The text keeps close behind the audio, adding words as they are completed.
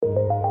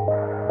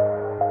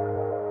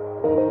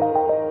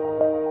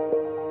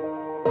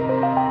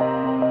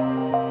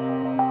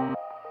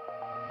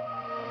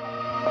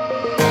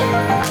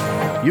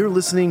You're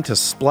listening to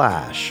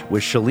Splash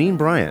with Shalene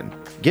Bryan.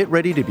 Get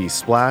ready to be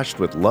splashed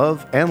with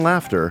love and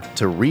laughter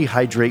to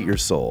rehydrate your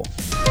soul.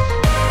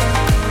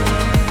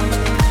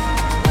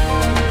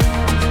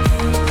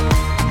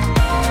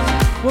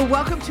 Well,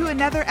 welcome to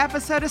another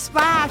episode of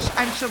Splash.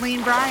 I'm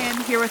Shalene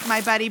Bryan here with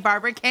my buddy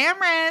Barbara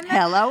Cameron.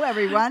 Hello,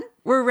 everyone.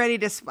 We're ready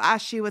to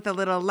splash you with a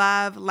little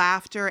love,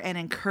 laughter, and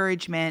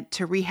encouragement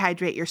to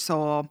rehydrate your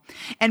soul.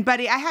 And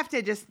buddy, I have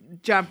to just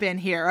jump in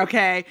here,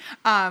 okay,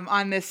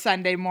 on this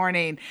Sunday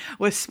morning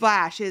with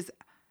Splash is,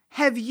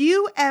 have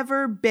you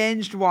ever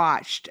binge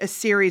watched a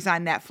series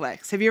on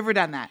Netflix? Have you ever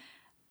done that?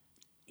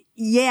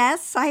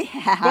 Yes, I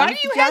have. Why do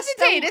you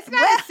hesitate? It's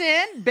not a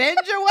sin. Binge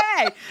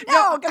away.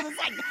 No, because it's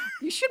like,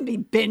 you shouldn't be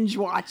binge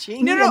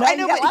watching. No, I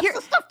know, but here,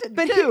 stuff to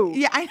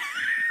do. I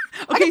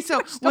okay,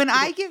 so when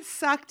I get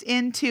sucked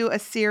into a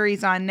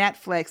series on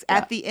Netflix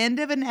at the end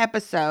of an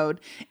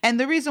episode, and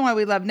the reason why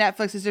we love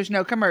Netflix is there's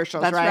no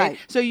commercials, That's right?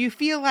 So you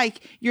feel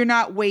like you're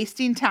not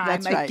wasting time.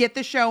 That's like right. Get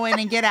the show in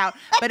and get out.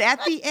 But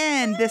at the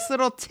end, this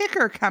little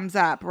ticker comes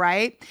up,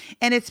 right?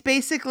 And it's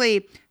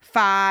basically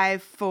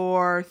 5,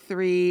 4,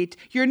 3.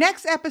 Your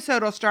next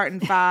episode will start in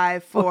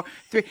 5, 4,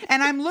 3.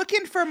 And I'm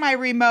looking for my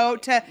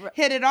remote to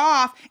hit it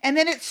off, and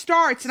then it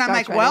starts, and I'm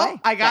like, right well,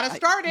 away. I gotta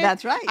start it.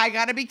 That's right. I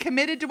gotta be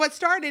committed to what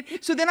started.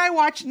 So then I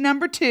watch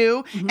number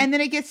 2, and then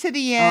it gets to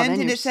the end, then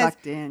and you're it says,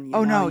 sucked in,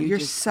 "Oh no, you you're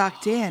just-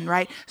 sucked in,"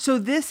 right? So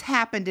this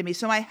happened to me.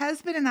 So my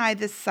husband and I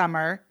this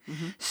summer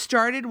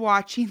started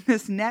watching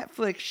this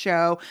Netflix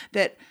show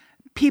that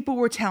people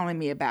were telling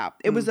me about.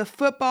 It was a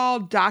football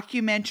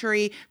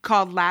documentary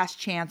called Last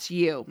Chance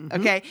U.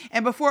 Okay.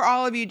 And before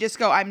all of you just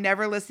go, I'm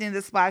never listening to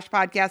the Splash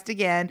podcast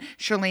again.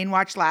 Shalene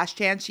watched Last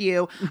Chance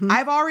U.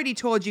 I've already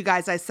told you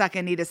guys I suck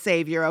and need a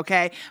savior.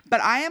 Okay.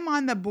 But I am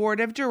on the board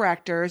of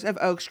directors of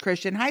Oaks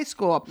Christian High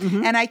School.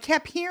 And I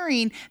kept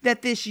hearing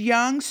that this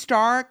young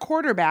star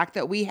quarterback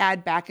that we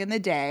had back in the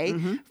day,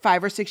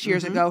 5 or 6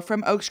 years ago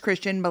from Oaks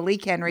Christian,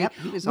 Malik Henry, Yep,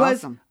 he was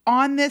awesome.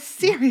 on this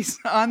series,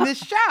 on this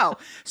show.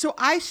 So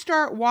I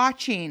start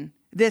watching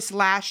this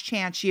Last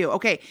Chance U.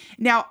 Okay,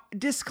 now,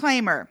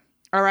 disclaimer,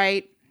 all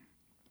right?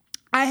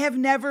 I have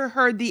never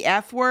heard the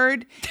F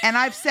word, and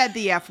I've said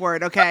the F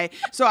word, okay?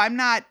 So I'm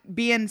not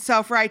being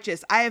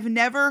self-righteous. I have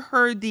never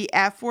heard the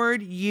F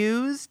word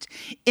used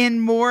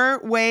in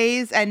more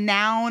ways, a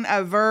noun,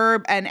 a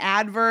verb, an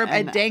adverb,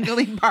 a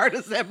dangling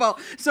participle.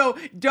 So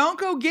don't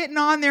go getting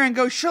on there and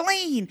go,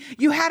 Shalene,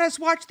 you had us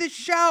watch this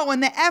show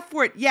and the F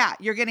word. Yeah,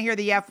 you're going to hear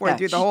the F word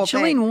through the whole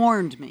thing. Shalene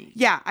warned me.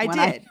 Yeah, I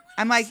did.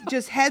 I'm like,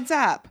 just heads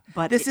up.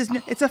 But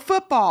It's a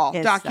football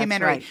Yes, that's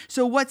documentary. right.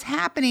 So what's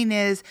happening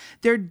is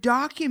they're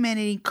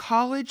documenting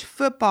college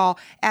football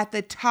at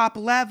the top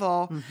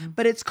level,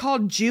 but it's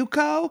called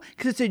JUCO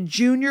because it's a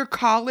junior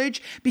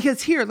college.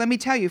 Because here, let me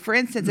tell you, for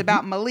instance,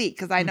 about Malik,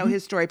 because I know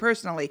his story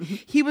personally.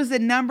 He was the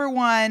number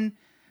one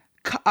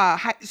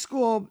high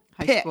school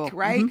pick,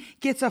 right?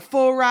 Gets a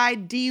full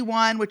ride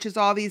D1, which is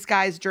all these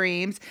guys'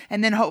 dreams,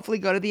 and then hopefully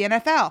go to the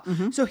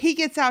NFL. So he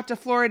gets out to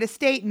Florida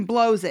State and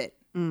blows it.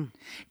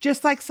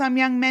 Just like some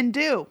young men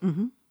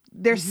do.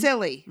 They're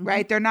silly,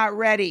 right? They're not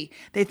ready.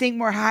 They think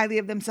more highly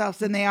of themselves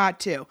than they ought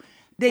to.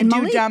 They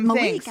do dumb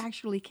things. Malik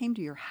actually came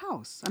to your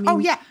house. I mean, Oh,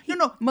 yeah.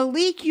 No.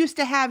 Malik used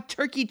to have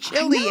turkey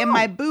chili in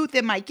my booth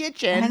in my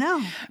kitchen. I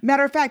know.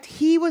 Matter of fact,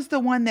 he was the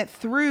one that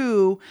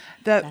threw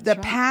the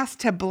pass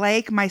to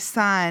Blake, my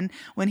son,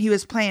 when he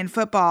was playing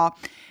football,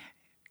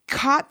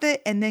 caught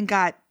and then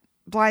got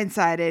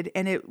blindsided,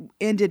 and it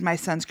ended my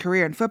son's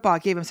career in football.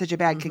 It gave him such a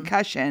bad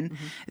concussion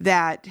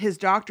that his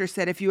doctor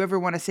said, if you ever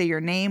want to say your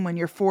name when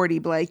you're 40,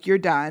 Blake, you're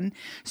done.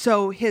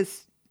 So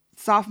his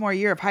sophomore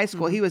year of high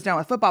school, he was done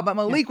with football, but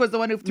Malik was the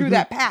one who threw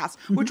that pass,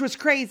 which was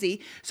crazy.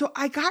 So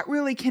I got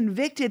really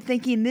convicted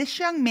thinking this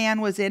young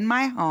man was in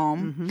my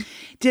home.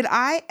 Did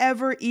I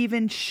ever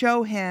even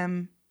show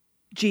him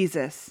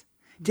Jesus?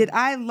 Did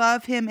I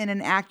love him in an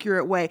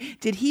accurate way?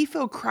 Did he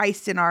feel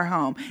Christ in our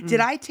home?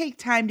 Did I take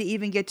time to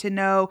even get to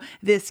know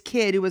this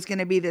kid who was going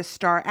to be this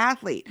star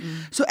athlete?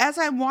 So as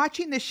I'm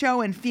watching the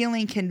show and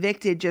feeling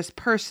convicted just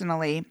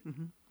personally,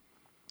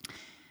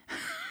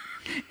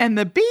 and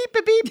the beep,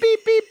 beep, beep,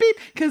 beep, beep, beep,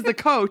 because the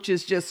coach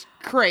is just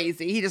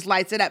crazy. He just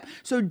lights it up.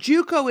 So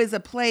JUCO is a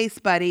place,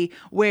 buddy,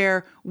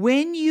 where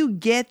when you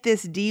get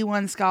this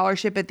D1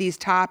 scholarship at these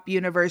top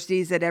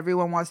universities that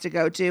everyone wants to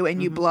go to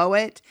and you blow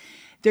it,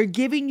 they're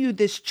giving you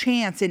this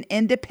chance in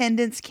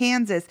Independence,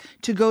 Kansas,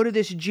 to go to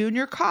this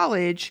junior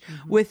college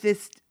with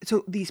this.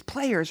 So these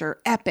players are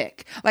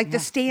epic. Like the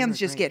stands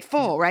just get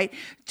full, right?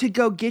 To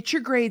go get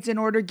your grades in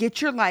order,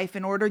 get your life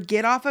in order,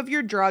 get off of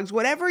your drugs,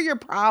 whatever your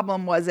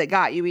problem was that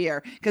got you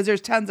here, because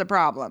there's tons of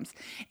problems,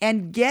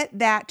 and get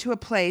that to a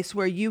place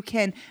where you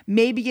can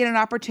maybe get an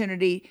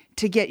opportunity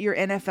to get your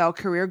NFL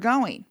career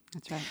going.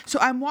 That's right. So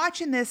I'm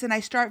watching this and I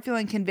start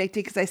feeling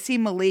convicted because I see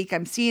Malik.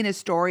 I'm seeing his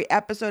story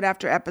episode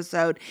after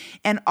episode.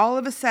 And all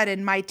of a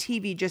sudden, my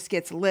TV just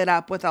gets lit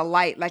up with a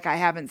light like I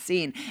haven't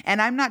seen. And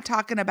I'm not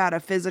talking about a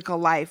physical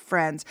life,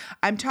 friends.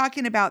 I'm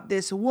talking about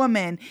this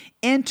woman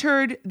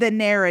entered the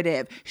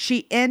narrative.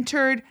 She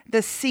entered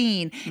the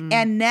scene.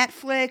 And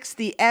Netflix,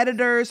 the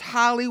editors,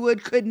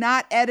 Hollywood could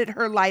not edit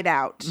her light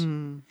out.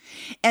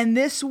 And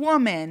this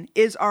woman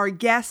is our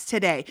guest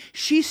today.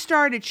 She's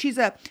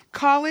a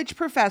college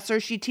professor.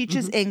 She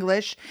teaches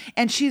English,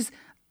 and she's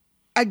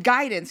a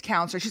guidance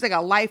counselor. She's like a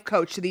life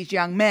coach to these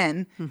young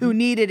men who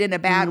need it in a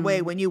bad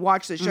way. When you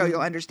watch the show,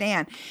 you'll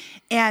understand.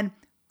 And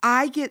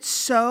I get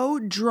so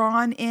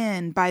drawn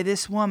in by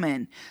this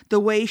woman, the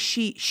way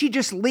she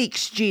just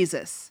leaks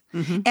Jesus.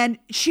 And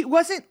she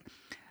wasn't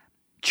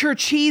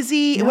churchy.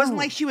 It wasn't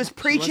like she was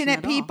preaching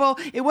at people.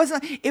 It was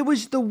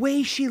the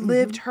way she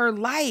lived her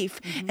life.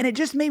 And it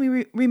just made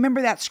me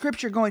remember that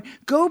scripture going,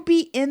 go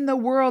be in the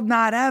world,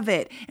 not of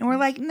it. And we're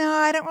like, no,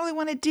 I don't really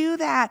want to do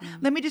that.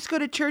 Let me just go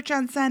to church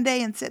on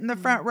Sunday and sit in the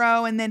front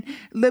row and then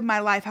live my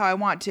life how I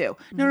want to.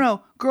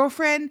 No,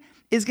 girlfriend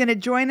is going to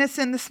join us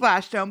in the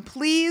Splash Zone.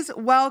 Please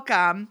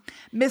welcome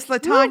Miss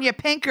LaTanya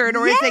Pinkard,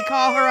 or as they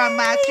call her on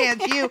Last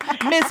Chance U,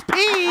 Miss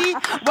P.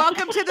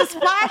 Welcome to the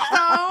Splash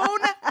Zone.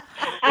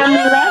 I'm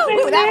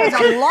loving That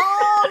was a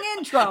long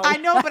intro. I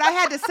know, but I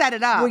had to set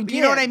it up. We did.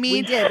 You know what I mean?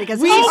 We did,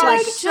 because we this is are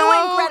like so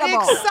so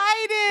incredible.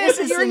 excited. This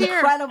is You're here.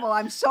 incredible.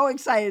 I'm so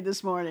excited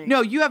this morning. No,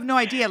 you have no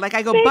idea. Like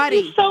I go, Thank buddy,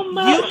 you so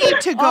much. you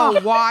need to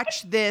go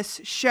watch this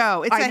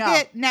show. It's I a know.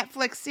 hit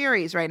Netflix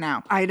series right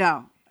now. I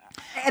know.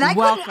 And I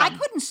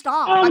couldn't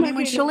stop. Oh, I my mean,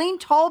 when goodness. Shalene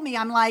told me,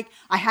 I'm like,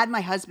 I had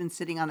my husband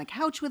sitting on the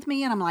couch with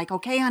me, and I'm like,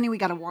 okay, honey, we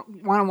got to want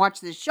to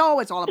watch this show.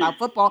 It's all about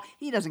football.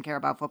 He doesn't care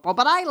about football,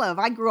 but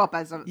I grew up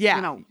as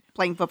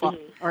playing football,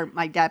 or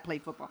my dad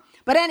played football.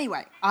 But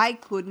anyway, I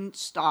couldn't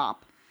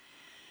stop.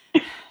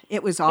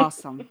 It was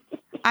awesome.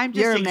 I'm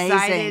just You're excited,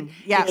 amazing.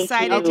 Yeah.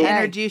 excited to Okay.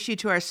 introduce you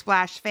to our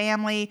Splash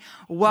family.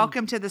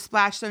 Welcome to the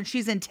Splash Zone.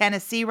 She's in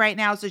Tennessee right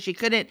now, so she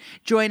couldn't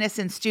join us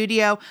in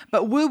studio,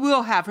 but we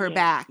will have her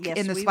back Yes,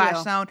 in the we Splash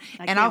will. Zone,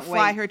 I and I'll can't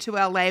fly wait. her to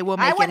LA. We'll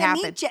I make it want to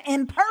happen. meet you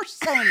in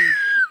person.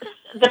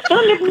 The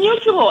fun is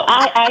mutual.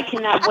 I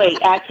cannot wait.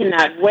 I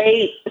cannot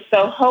wait.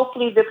 So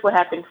hopefully this will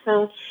happen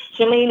soon.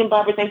 Shalene and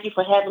Barbara, thank you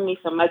for having me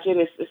so much.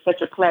 It's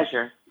such a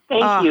pleasure.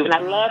 Thank you. And I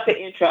love the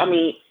intro. I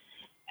mean,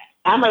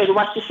 I'm ready to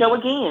watch the show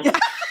again.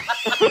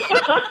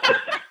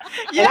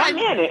 Yeah, I'm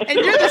in it. and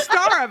you're the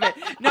star of it.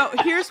 No,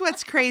 here's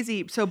what's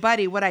crazy. So,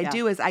 buddy, what I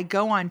do is I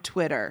go on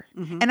Twitter,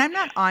 and I'm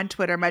not on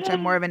Twitter much.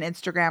 I'm more of an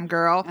Instagram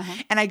girl,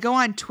 and I go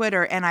on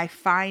Twitter and I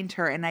find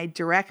her and I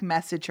direct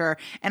message her,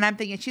 and I'm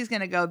thinking she's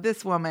gonna go,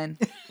 this woman,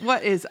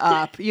 what is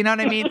up? You know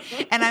what I mean?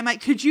 And I'm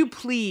like, could you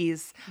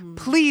please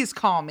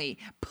call me,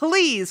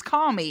 please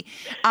call me,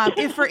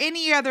 if for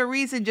any other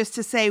reason, just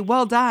to say,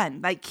 well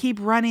done, like keep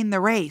running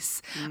the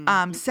race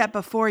set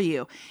before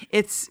you.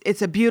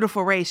 It's a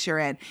beautiful race you're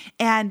in,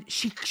 and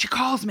she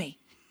calls me,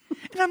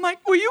 and I'm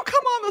like, will you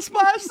come on the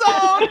Splash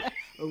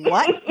Zone?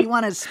 What? You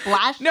want to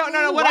splash? No.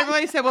 What I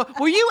really said, well,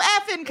 will you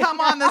effing come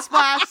on the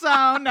Splash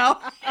Zone? No.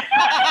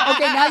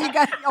 Okay, now you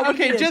got. Oh, we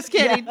Okay, did. just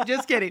kidding,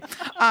 just kidding.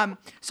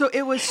 So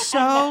it was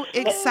so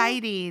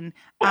exciting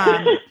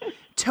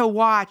to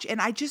watch,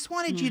 and I just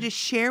wanted you to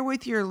share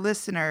with your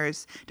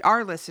listeners,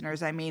 our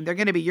listeners, I mean, they're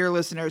going to be your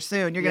listeners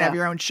soon. You're going to have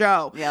your own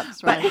show. Yep,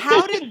 that's But right.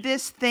 how did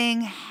this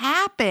thing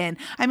happen?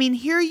 I mean,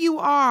 here you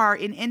are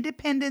in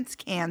Independence,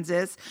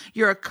 Kansas.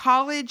 You're a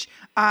college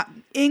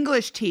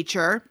English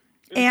teacher,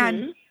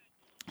 and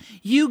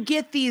you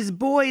get these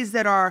boys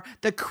that are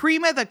the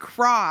cream of the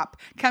crop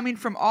coming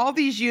from all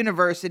these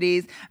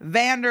universities,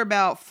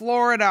 Vanderbilt,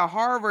 Florida,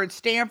 Harvard,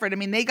 Stanford. I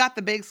mean, they got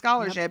the big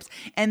scholarships,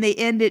 and they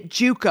end at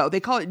JUCO. They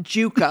call it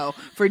JUCO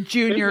for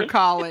junior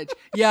college.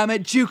 Yeah, I'm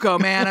at JUCO,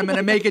 man. I'm going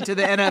to make it to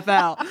the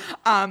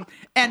NFL.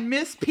 And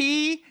Miss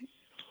P,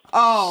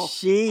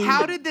 She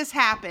how did this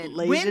happen?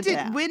 lays it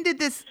down. When did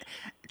this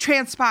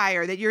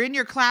transpire that you're in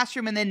your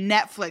classroom and then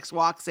Netflix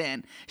walks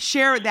in?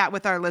 Share that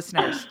with our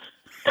listeners.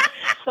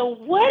 So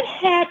what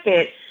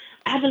happened,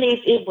 I believe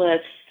it was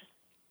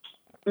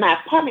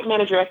my apartment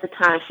manager at the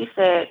time. She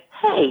said,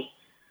 hey,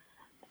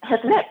 has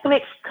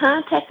Netflix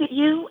contacted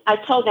you? I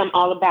told them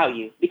all about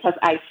you because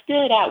I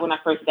stood out when I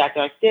first got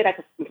there. I stood out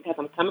because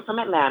I'm coming from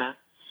Atlanta.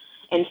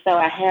 And so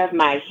I have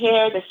my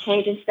hair that's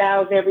changing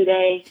styles every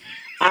day.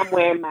 I'm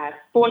wearing my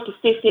 4 to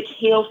 6 inch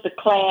heels to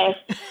class.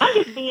 I'm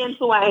just being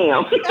who I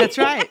am. That's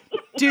right.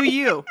 Do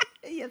you?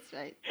 That's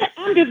right.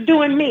 I'm just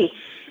doing me.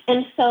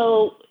 And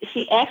so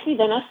she asked me,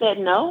 then I said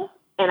no.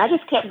 And I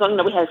just kept going. You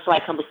know, we had a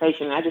slight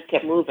conversation, and I just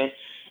kept moving.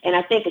 And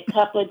I think a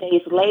couple of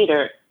days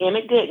later,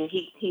 Emmett Gooden,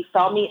 he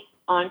saw me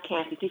on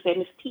campus. He said,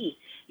 Miss P,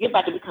 you're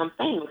about to become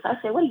famous. I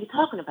said, what are you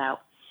talking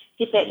about?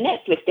 He said,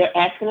 Netflix, they're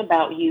asking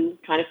about you,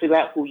 trying to figure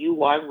out who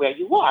you are and where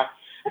you are.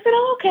 I said,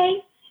 oh,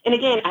 okay. And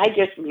again, I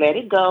just let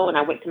it go, and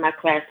I went to my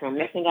classroom.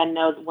 Next thing I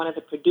know, one of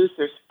the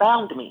producers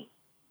found me.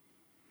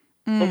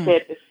 They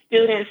said, the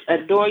students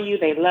adore you.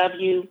 They love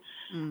you.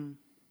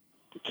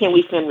 Can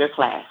we film your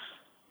class?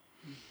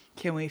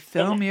 Can we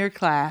film your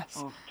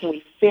class? Can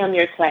we film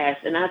your class?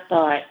 And I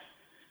thought,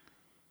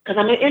 because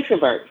I'm an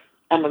introvert.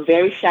 I'm a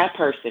very shy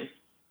person.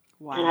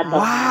 Wow. And I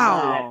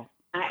thought,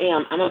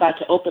 I'm about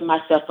to open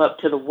myself up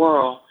to the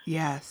world.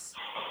 Yes.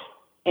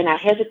 And I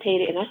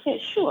hesitated, and I said,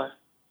 sure.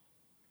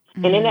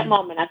 And in that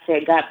moment, I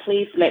said, God,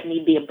 please let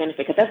me be a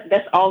benefit. Because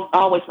that's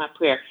always my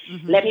prayer.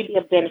 Let me be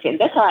a benefit. And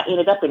that's how I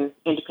ended up in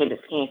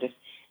Independence, Kansas.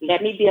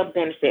 Let me be a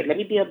benefit. Let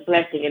me be a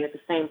blessing. And at the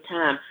same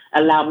time,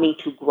 allow me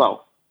to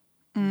grow.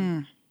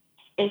 And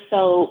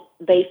so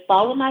they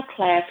followed my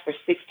class for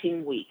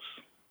 16 weeks.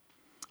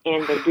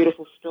 And the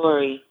beautiful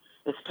story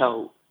is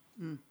told.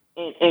 And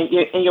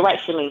you're right,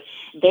 Shalene.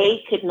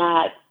 They could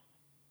not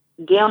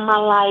dim my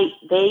light.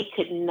 They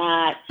could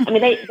not. I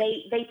mean,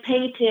 they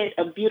painted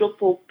a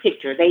beautiful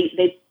picture. They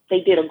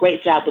did a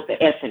great job with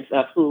the essence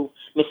of who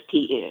Miss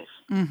P is.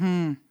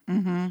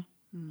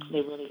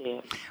 They really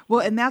did.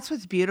 Well, and that's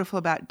what's beautiful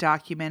about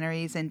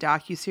documentaries and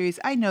docuseries.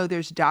 I know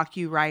there's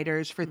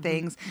docu-writers for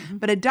things,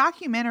 but a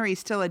documentary is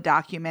still a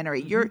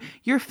documentary.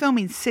 You're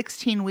filming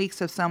 16 weeks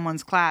of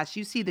someone's class.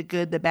 You see the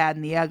good, the bad,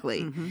 and the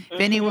ugly.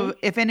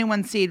 If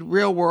anyone's seen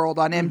Real World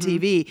on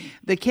MTV,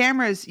 the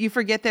cameras, you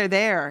forget they're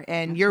there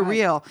and you're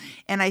real.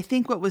 And I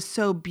think what was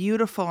so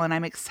beautiful, and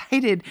I'm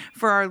excited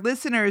for our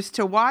listeners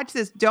to watch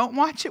this, don't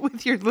watch it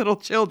with your little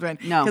children.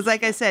 No. Because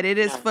like I said, it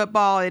is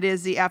football, it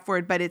is the F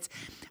word, but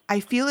I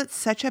feel it's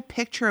such a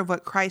picture of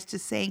what Christ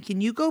is saying. Can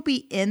you go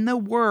be in the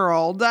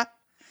world,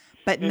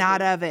 but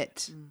not of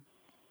it?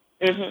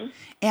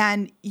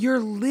 And you're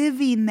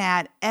living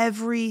that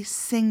every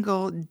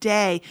single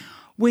day.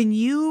 When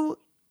you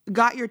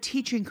got your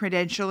teaching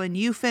credential and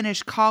you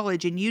finish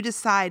college and you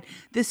decide,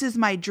 this is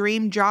my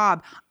dream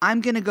job,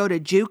 I'm going to go to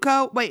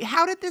JUCO. Wait,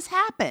 how did this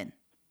happen?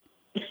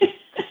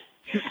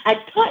 I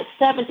taught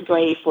 7th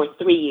grade for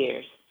 3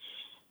 years.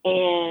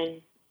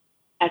 And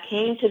I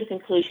came to the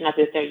conclusion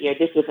after the 3rd year,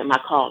 this isn't my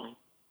calling.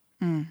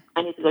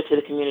 I need to go to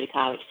the community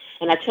college.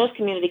 And I chose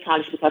community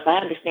college because I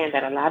understand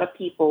that a lot of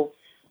people,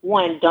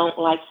 one, don't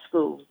like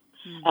school.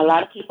 A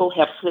lot of people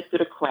have slipped through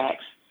the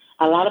cracks.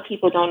 A lot of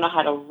people don't know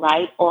how to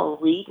write or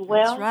read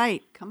well. That's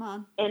right. Come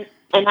on. And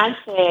I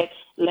said,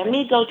 let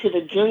me go to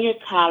the junior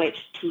college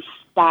to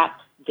stop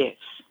this.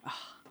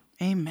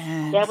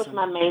 Amen. That was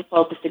my main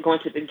focus, to go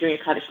into the junior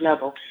college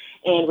level.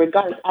 And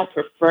regardless, I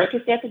prefer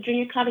to stay at the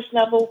junior college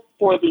level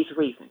for these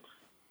reasons.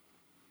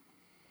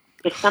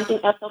 If something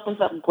else opens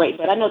up, great.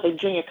 But I know the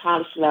junior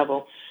college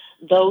level,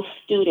 those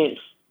students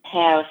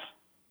have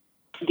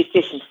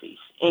deficiencies,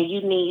 and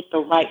you need the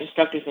right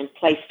instructors in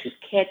place to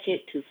catch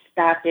it, to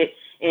stop it,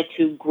 and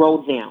to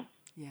grow them.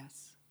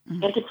 Yes.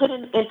 And to put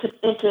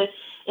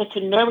into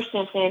nourish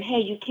them, saying, "Hey,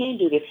 you can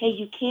do this. Hey,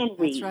 you can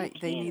read. That's right.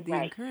 They need the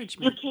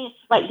encouragement. You can.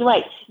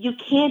 Right. You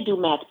can do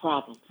math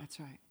problems. That's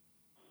right.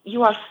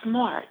 You are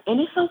smart, and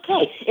it's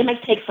okay. It may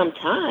take some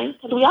time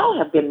because we all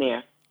have been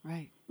there.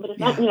 Right. But it's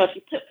not, if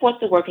you put forth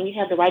the work and you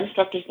have the right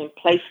instructors in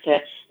place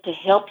to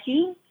help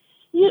you,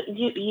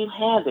 you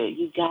have it.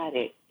 You got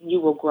it. You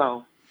will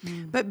grow.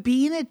 But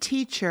being a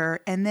teacher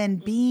and then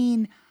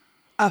being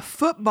a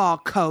football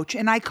coach,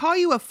 and I call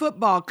you a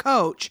football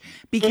coach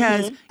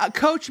because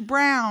Coach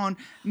Brown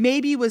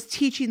maybe was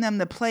teaching them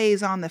the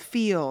plays on the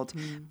field,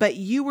 but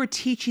you were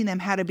teaching them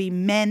how to be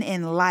men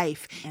in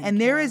life. And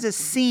there is a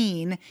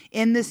scene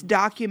in this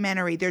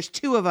documentary, there's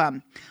 2 of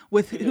them,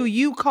 with who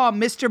you call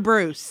Mr.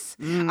 Bruce.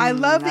 I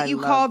love that you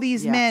call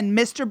these men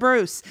Mr.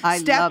 Bruce.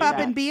 Step up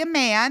and be a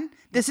man.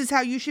 This is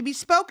how you should be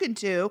spoken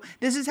to.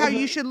 This is how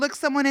you should look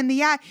someone in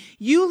the eye.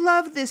 You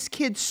love this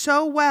kid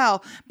so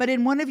well, but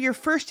in one of your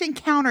first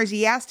encounters,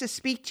 he asked to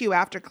speak to you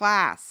after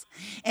class,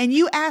 and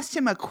you asked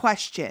him a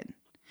question.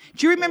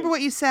 Do you remember what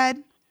you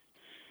said?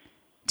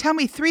 Tell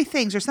me 3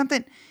 things or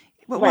something.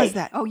 What was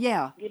that? Oh,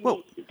 yeah.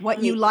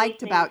 What you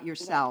liked about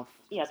yourself.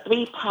 Yeah,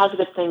 3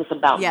 positive things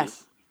about you.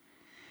 Yes.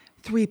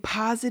 3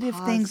 positive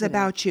things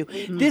about you.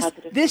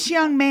 This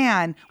young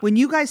man, when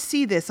you guys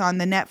see this on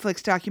the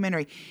Netflix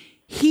documentary,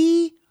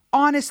 he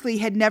honestly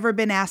had never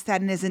been asked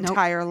that in his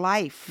entire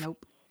life.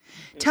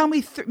 Tell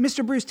me,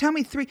 Mr. Bruce, tell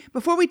me 3.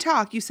 Before we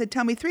talk, you said,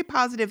 tell me 3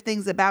 positive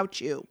things about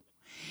you.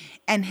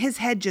 And his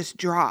head just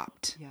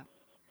dropped. Yeah.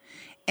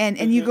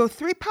 And you go,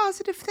 3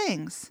 positive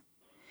things.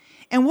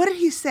 And what did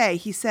he say?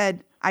 He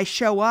said, I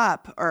show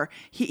up. Or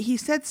he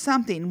said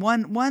something,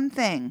 one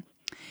thing.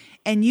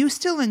 And you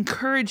still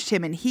encouraged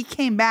him. And he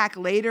came back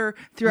later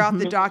throughout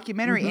the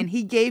documentary and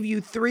he gave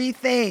you 3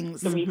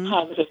 things. 3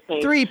 positive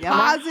things. 3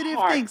 positive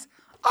things.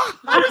 Oh,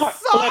 I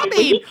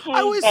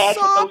was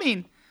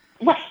sobbing.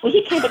 Right. When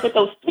he came up with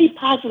those 3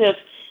 positive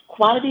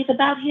qualities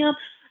about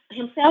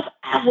himself,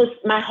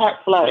 my heart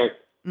fluttered.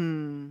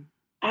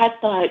 I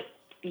thought,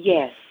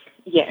 yes.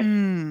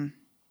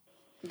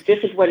 This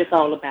is what it's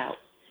all about.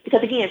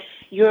 Because again,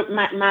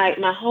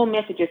 my whole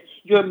message is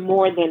you're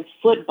more than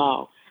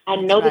football. I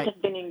know this has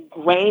been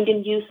ingrained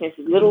in you since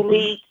Little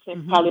League,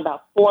 since probably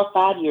about 4 or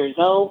 5 years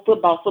old.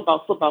 Football,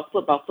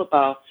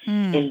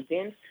 and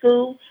then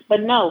school.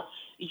 But no,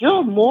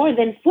 you're more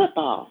than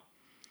football.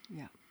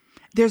 Yeah.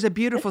 There's a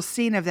beautiful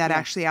scene of that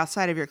actually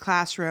outside of your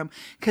classroom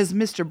because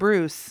Mr.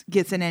 Bruce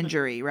gets an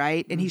injury,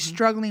 right? And he's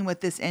struggling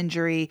with this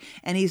injury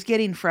and he's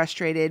getting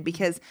frustrated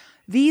because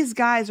these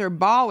guys are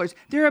ballers.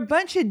 They're a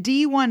bunch of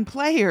D1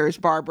 players,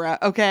 Barbara,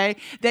 okay,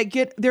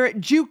 they're at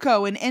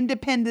JUCO in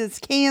Independence,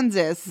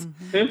 Kansas.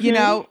 You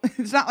know,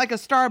 it's not like a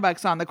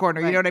Starbucks on the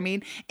corner, you know what I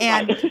mean?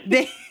 And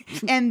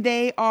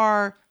they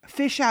are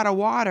fish out of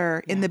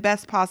water in the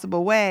best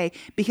possible way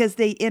because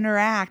they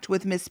interact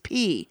with Miss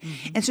P.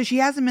 And so she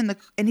has him and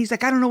he's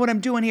like, I don't know what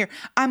I'm doing here.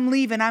 I'm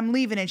leaving.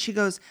 And she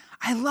goes,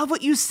 I love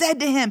what you said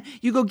to him.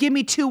 You go, give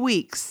me 2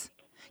 weeks.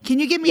 Can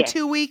you give me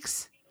 2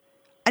 weeks?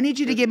 I need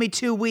you to give me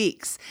 2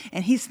 weeks.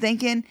 And he's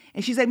thinking,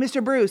 and she's like,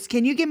 Mr. Bruce,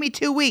 can you give me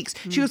 2 weeks?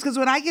 She goes, because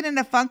when I get in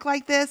a funk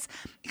like this,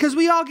 because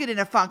we all get in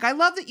a funk. I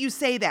love that you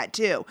say that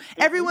too.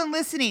 Everyone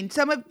listening,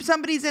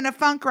 somebody's in a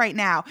funk right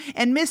now.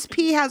 And Miss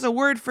P has a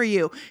word for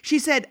you. She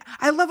said,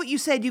 I love what you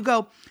said. You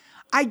go,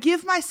 I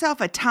give myself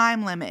a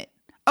time limit.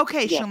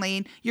 Okay,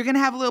 Shalene, you're going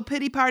to have a little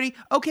pity party.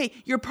 Okay,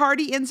 your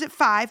party ends at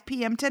 5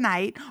 p.m.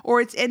 tonight,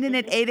 or it's ending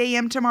at 8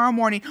 a.m. tomorrow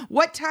morning.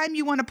 What time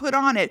you want to put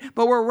on it?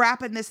 But we're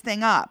wrapping this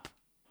thing up.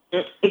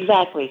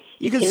 Exactly.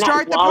 You can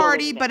start the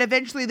party, but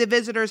eventually the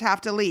visitors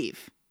have to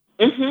leave.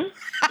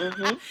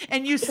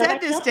 And you said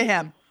this to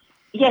him.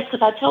 Yes,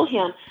 because I told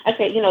him, I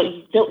said,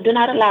 do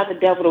not allow the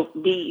devil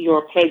to be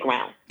your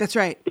playground. That's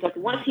right. Because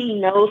once he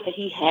knows that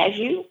he has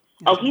you,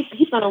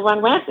 he's going to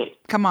run rampant.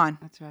 Come on.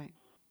 That's right.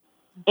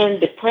 And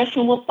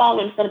depression will follow,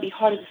 and it's going to be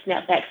harder to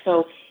snap back.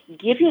 So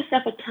give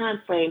yourself a time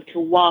frame to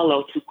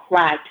wallow, to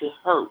cry, to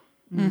hurt.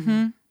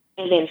 And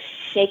then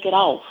shake it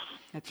off.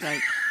 That's right.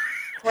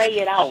 Pray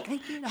it out.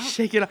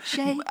 Shake it off.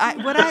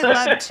 What I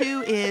love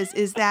too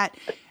is that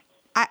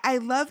I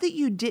love that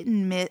you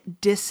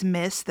didn't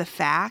dismiss the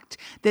fact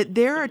that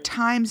there are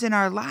times in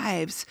our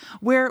lives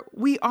where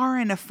we are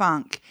in a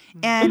funk,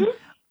 and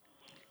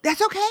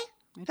that's okay.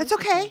 That's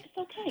okay. It's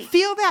okay.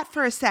 Feel that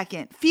for a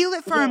second. Feel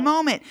it for a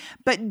moment,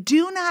 but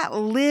do not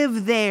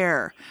live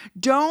there.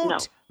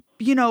 Don't.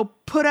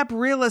 Put up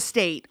real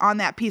estate on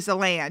that piece of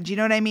land. You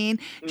know what I mean?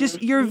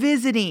 Just you're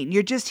visiting.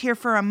 You're just here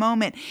for a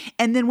moment.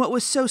 And then what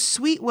was so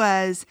sweet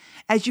was,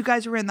 as you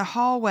guys were in the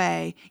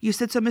hallway, you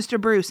said, so Mr.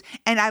 Bruce,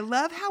 and I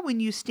love how when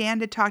you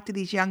stand to talk to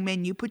these young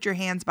men, you put your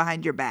hands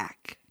behind your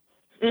back.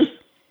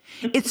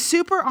 It's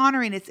super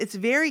honoring. It's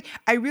very,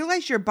 I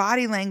realize your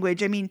body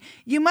language. I mean,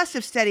 you must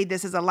have studied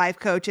this as a life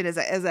coach and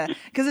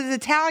because as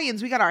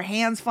Italians, we got our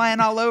hands flying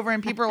all over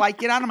and people are like,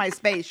 get out of my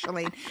space,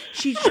 Shalene.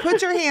 She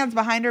puts her hands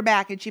behind her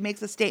back and she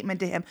makes a statement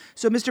to him.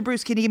 So Mr.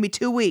 Bruce, can you give me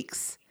 2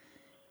 weeks?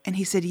 And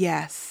he said,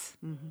 yes.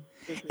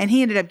 And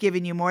he ended up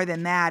giving you more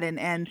than that.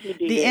 And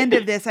the end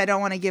of this, I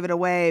don't want to give it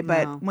away,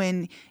 but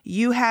when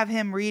you have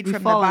him read from the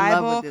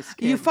Bible,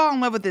 you fall in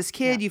love with this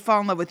kid, you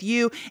fall in love with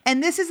you.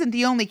 And this isn't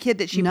the only kid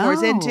that she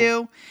pours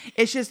into.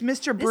 It's just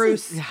Mr.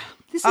 Bruce.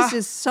 This is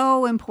just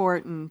so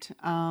important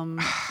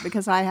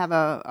because I have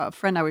a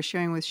friend I was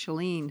sharing with,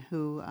 Shalene,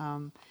 who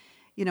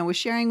was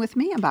sharing with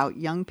me about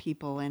young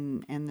people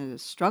and the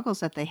struggles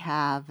that they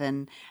have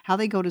and how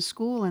they go to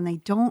school and they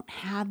don't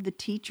have the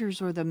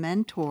teachers or the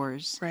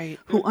mentors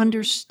who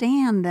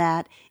understand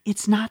that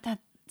it's not that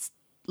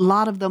a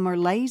lot of them are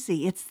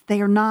lazy. They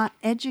are not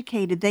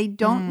educated. They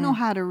don't know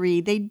how to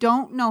read. They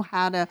don't know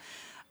how to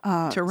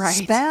write.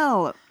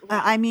 Spell.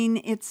 I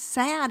mean, it's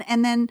sad.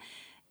 And then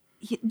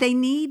they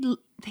need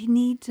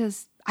to.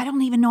 I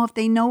don't even know if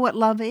they know what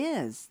love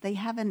is. They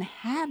haven't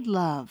had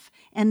love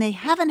and they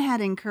haven't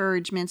had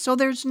encouragement. So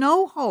there's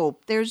no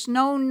hope. There's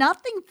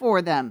nothing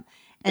for them.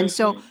 And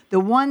so the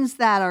ones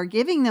that are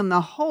giving them the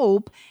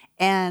hope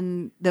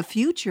and the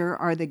future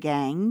are the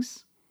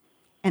gangs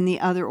and the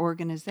other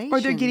organizations.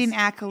 Or they're getting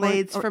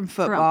accolades from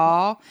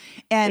football.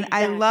 And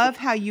I love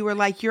how you were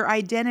like, your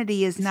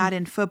identity is not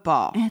in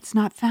football. And it's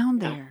not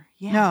found there.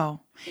 Yeah. No.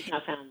 It's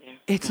not found there.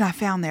 It's not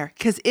found there.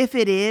 Because if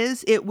it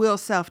is, it will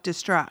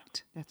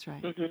self-destruct. That's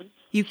right.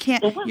 You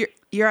can't,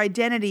 your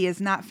identity is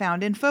not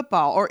found in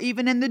football or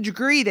even in the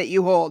degree that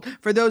you hold.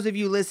 For those of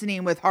you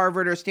listening with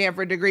Harvard or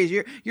Stanford degrees,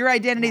 your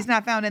identity is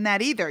not found in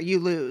that either. You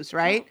lose,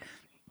 right?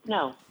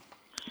 No.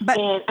 But,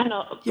 and I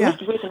know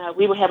Mr. Bruce and I,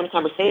 we were having a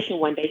conversation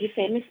one day. He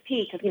said, Miss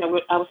P, because,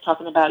 I was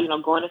talking about,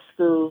 going to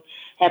school,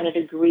 having a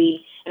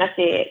degree. And I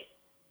said,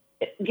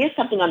 get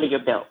something under your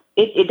belt.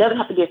 It doesn't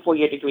have to be a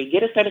 4-year degree.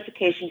 Get a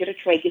certification, get a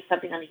trade, get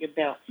something under your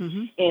belt.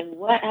 And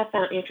what I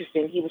found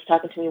interesting, he was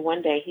talking to me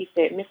one day. He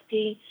said, Miss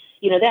P,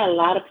 there are a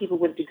lot of people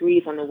with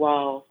degrees on the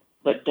wall,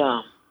 but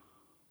dumb.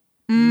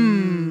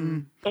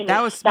 And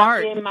that was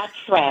smart. In my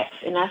tracks.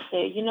 And I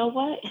said, you know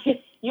what?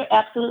 You're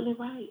absolutely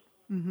right.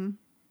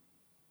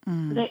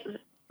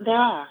 There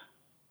are.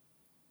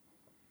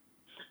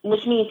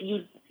 Which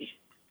means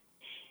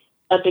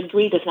a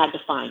degree does not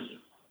define you.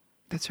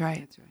 That's right.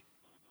 That's right.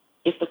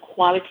 It's the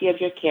quality of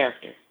your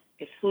character.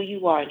 It's who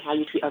you are and how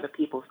you treat other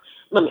people.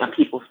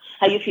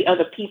 How you treat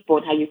other people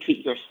and how you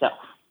treat yourself.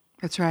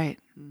 That's right.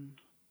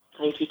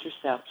 How you treat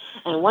yourself.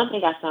 And one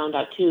thing I found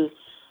out, too,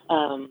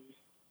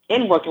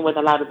 in working with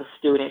a lot of the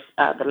students,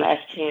 the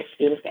last chance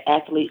students, the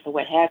athletes, or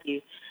what have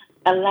you,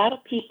 a lot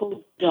of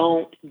people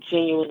don't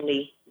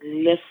genuinely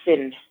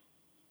listen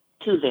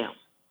to them.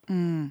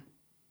 Mm.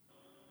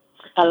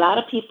 A lot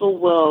of people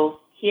will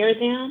hear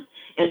them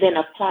and then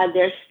apply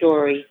their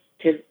story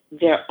to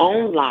their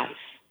own life.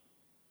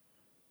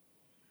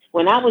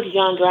 When I was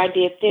younger, I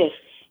did this.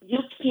 You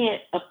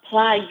can't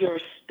apply your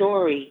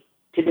story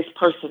to this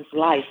person's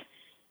life.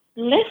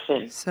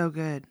 Listen. So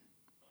good.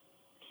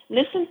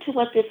 Listen to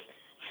what this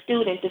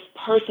student, this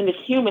person, this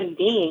human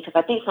being, because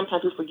I think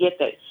sometimes we forget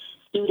that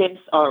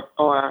students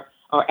or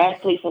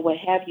athletes or what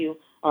have you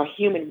are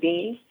human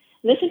beings.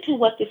 Listen to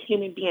what this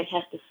human being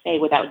has to say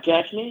without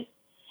judgment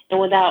and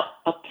without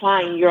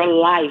applying your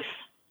life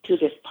to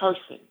this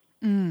person.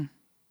 Mm.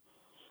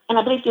 And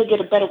I believe you'll get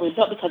a better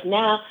result because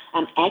now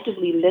I'm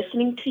actively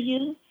listening to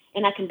you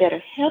and I can better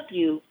help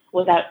you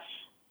without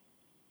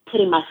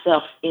putting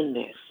myself in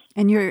this.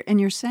 And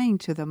you're saying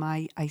to them,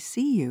 I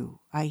see you,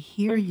 I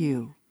hear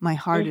you, my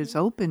heart is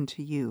open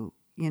to you.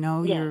 You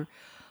know, you're,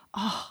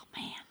 oh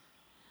man.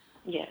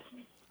 Yes.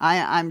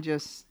 I'm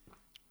just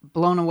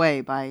blown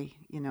away by,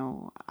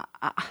 the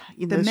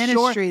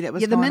ministry that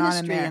was going on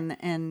in there.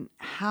 And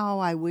how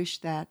I wish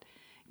that,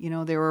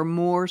 there were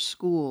more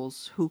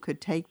schools who could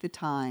take the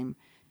time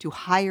to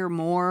hire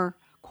more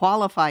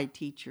qualified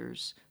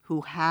teachers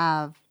who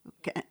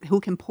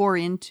can pour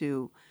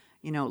into,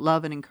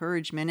 love and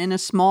encouragement in a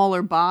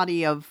smaller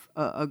body of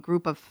a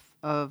group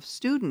of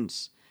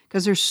students,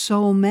 because there's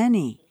so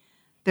many.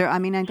 I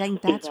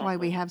think that's why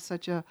we have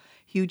such a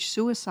huge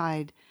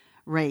suicide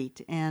rate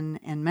and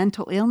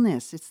mental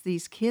illness. It's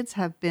these kids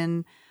have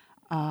been,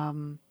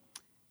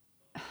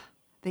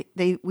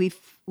 we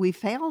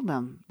failed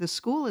them. The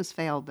school has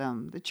failed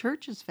them. The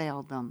church has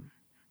failed them.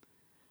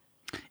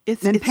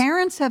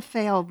 Parents have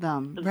failed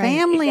them. Right.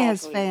 Family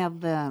has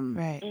failed them.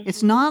 Right. Mm-hmm.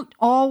 It's not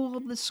all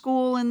of the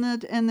school and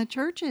the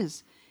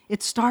churches.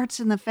 It starts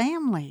in the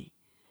family.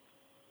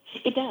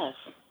 It does.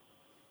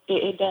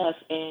 It does.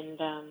 And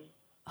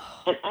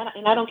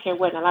I don't care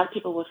what. And a lot of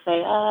people will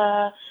say,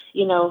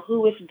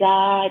 who is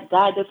God?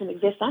 God doesn't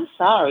exist. I'm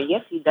sorry.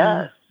 Yes, he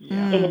does.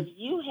 Yeah. And if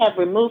you have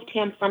removed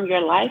him from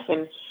your life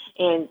and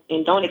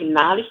don't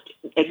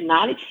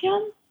acknowledge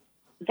him,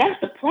 that's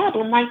the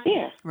problem right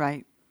there.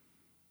 Right.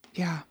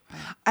 Yeah.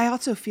 I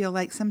also feel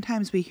like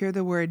sometimes we hear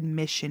the word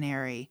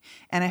missionary,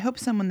 and I hope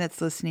someone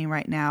that's listening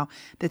right now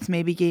that's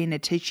maybe getting a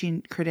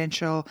teaching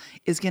credential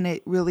is going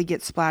to really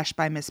get splashed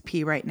by Miss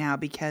P right now,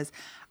 because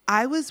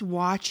I was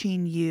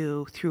watching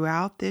you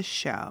throughout this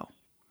show.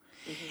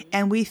 Mm-hmm.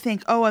 And we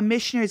think, a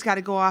missionary's got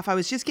to go off. I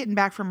was just getting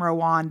back from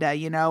Rwanda,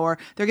 or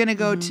they're going to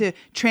go to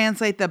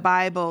translate the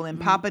Bible in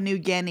Papua New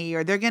Guinea,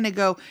 or they're going to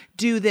go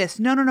do this.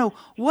 No.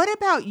 What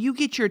about you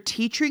get your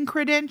teaching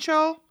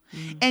credential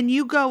and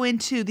you go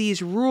into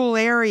these rural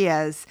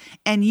areas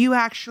and you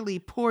actually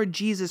pour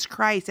Jesus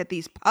Christ at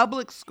these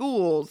public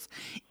schools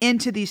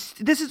into these.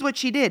 This is what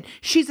she did.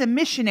 She's a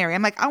missionary.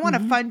 I'm like, I want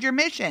to fund your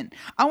mission.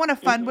 I want to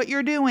fund what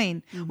you're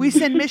doing. We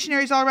send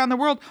missionaries all around the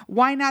world.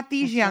 Why not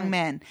these young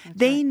men?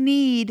 They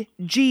need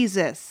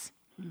Jesus.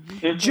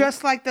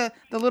 Just like the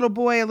little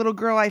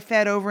girl I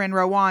fed over in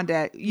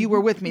Rwanda. You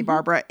were with me,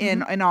 Barbara,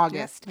 in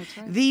August. Yeah, that's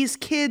right. These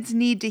kids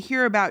need to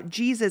hear about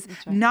Jesus,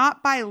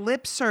 not by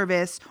lip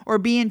service or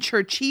being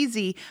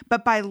churchisy,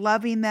 but by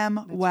loving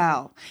them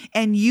well. Right.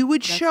 And you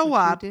would show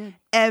up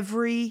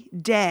every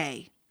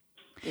day.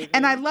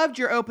 And I loved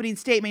your opening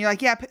statement. You're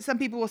like, yeah, some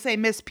people will say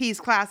Miss P's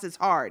class is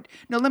hard.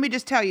 No, let me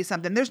just tell you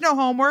something. There's no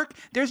homework.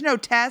 There's no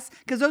tests,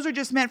 because those are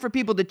just meant for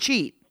people to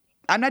cheat.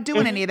 I'm not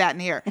doing any of that in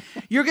here.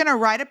 You're going to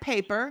write a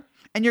paper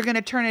and you're going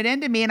to turn it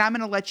into me, and I'm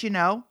going to let you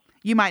know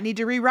you might need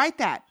to rewrite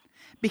that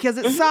because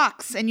it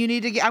sucks, and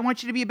I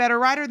want you to be a better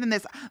writer than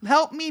this.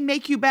 Help me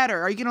make you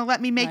better. Are you going to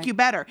let me make you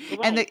better?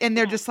 Right. And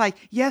they're just like,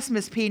 yes,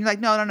 Miss P. And you're like,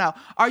 no.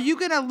 Are you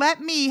going to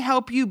let me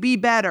help you be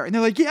better? And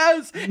they're like,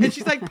 yes. And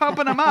she's like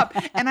pumping them up.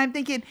 And I'm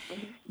thinking,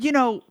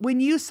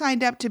 when you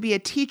signed up to be a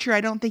teacher,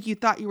 I don't think you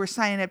thought you were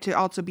signing up to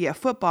also be a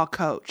football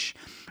coach.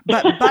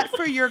 But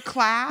for your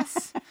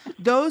class,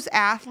 those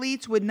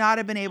athletes would not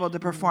have been able to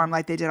perform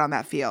like they did on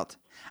that field.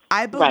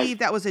 I believe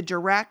that was a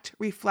direct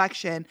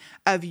reflection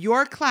of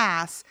your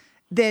class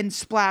then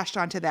splashed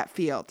onto that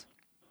field.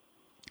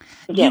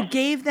 Yes. You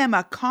gave them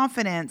a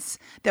confidence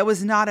that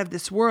was not of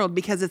this world,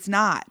 because it's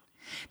not.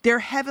 Their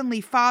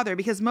heavenly Father,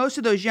 because most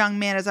of those young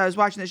men, as I was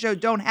watching the show,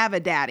 don't have a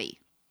daddy.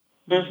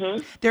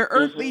 Mm-hmm. Their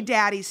earthly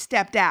daddies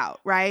stepped out,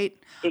 right?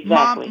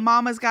 Exactly.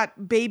 Mama's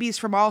got babies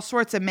from all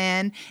sorts of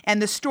men,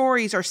 and the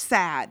stories are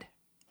sad.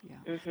 Yeah.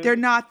 Mm-hmm. They're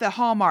not the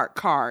Hallmark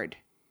card.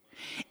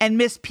 And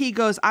Miss P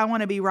goes, I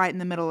want to be right in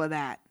the middle of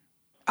that.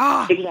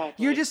 Exactly.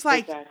 You're just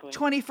like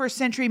 21st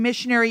century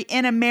missionary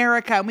in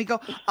America. And we go,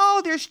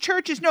 there's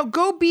churches. No,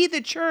 go be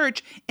the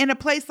church in a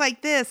place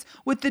like this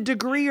with the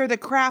degree or the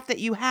craft that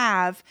you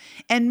have.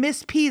 And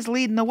Miss P's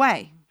leading the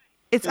way.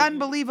 It's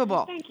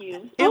unbelievable. Thank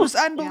you. It was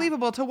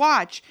unbelievable to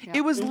watch. Yeah.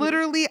 It was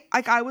literally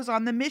like I was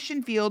on the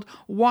mission field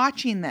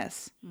watching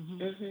this.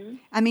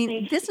 I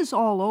mean, this is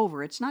all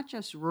over. It's not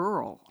just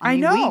rural. I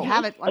know. We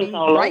have it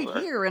right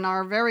here in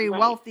our very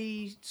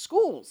wealthy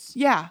schools.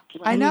 Yeah,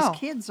 I know. These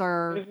kids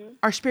are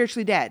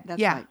spiritually dead.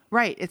 That's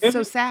right. It's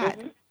so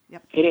sad.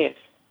 Yep. It is.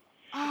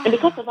 And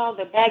because of all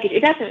the baggage,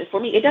 it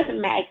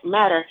doesn't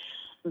matter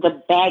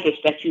the baggage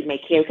that you may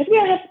carry, because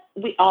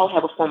we all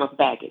have a form of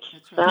baggage.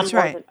 Some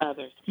more than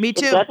others. Me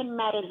too. It doesn't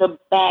matter the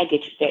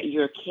baggage that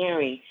you're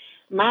carrying.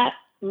 My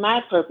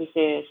purpose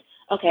is,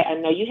 okay, I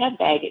know you have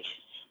baggage,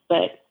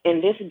 but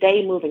in this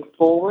day moving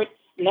forward,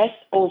 let's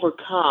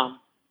overcome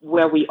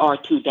where we are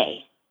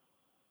today.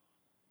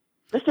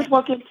 Let's just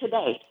work in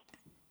today.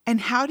 And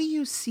how do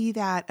you see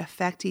that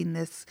affecting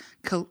this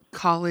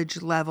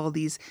college level,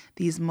 these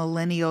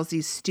millennials,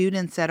 these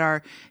students that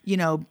are,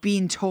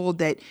 being told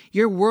that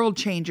you're world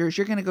changers,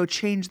 you're going to go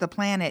change the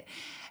planet?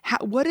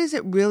 What is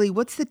it really?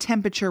 What's the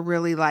temperature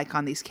really like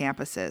on these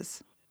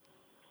campuses?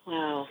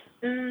 Wow.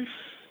 I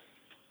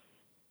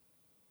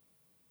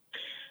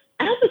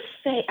would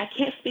say, I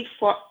can't speak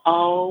for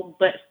all,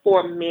 but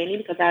for many,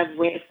 because I've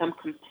read some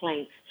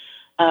complaints.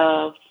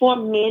 For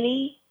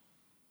many,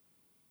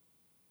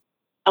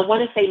 I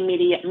want to say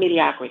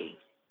mediocrity.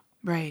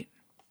 Right.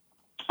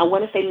 I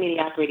want to say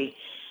mediocrity.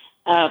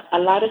 A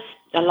lot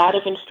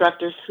of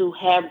instructors who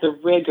have the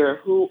rigor,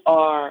 who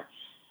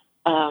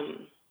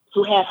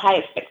have high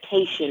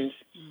expectations,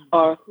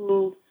 or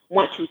who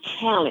want to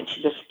challenge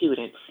the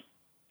students.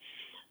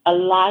 A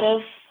lot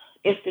of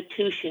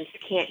institutions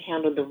can't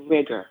handle the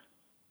rigor,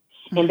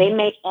 and they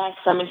may ask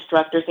some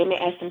instructors, they may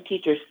ask some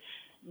teachers,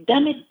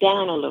 dumb it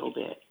down a little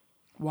bit.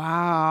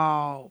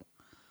 Wow.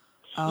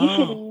 You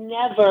should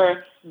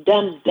never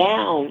dumb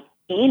down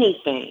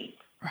anything.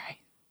 Right.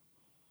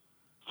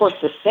 For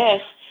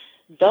success,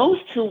 those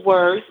two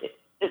words,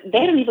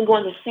 they don't even go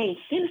in the same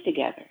sentence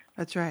together.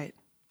 That's right.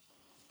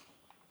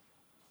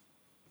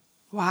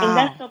 Wow. And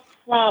that's a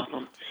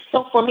problem.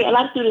 So for me, a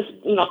lot of students,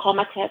 call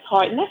my class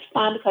hard, and that's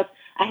fine because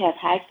I have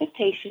high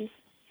expectations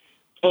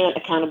and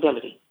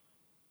accountability.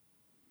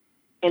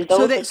 And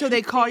those so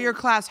they call your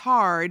class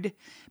hard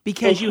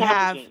because you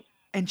have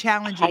and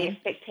challenging high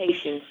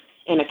expectations.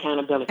 And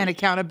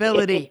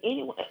accountability.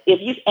 If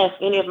you ask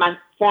any of my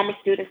former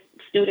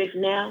students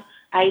now,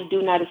 I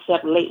do not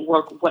accept late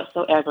work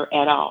whatsoever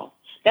at all.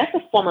 That's a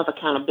form of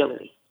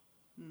accountability.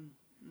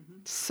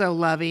 So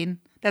loving.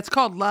 That's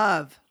called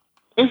love.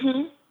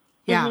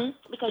 Yeah.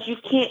 Because you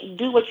can't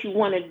do what you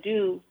want to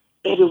do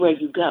everywhere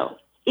you go.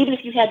 Even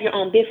if you have your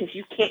own business,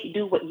 you can't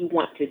do what you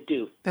want to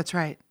do. That's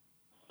right.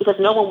 Because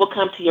no one will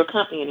come to your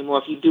company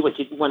anymore if you do what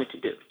you wanted to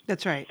do.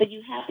 That's right. So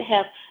you have to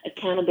have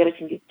accountability,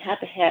 and you have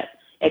to have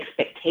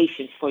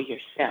expectations for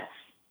yourself.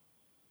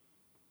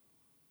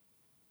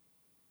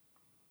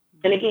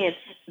 And again,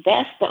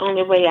 that's the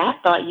only way I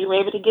thought you were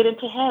able to get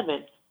into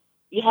heaven.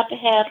 You have to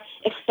have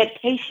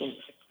expectations.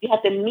 You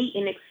have to meet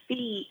and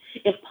exceed,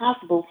 if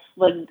possible,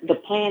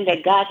 the plan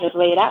that God has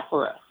laid out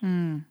for us.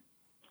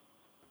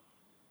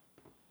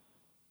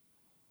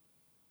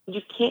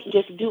 You can't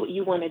just do what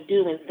you want to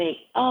do and think,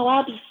 oh,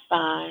 I'll be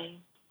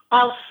fine.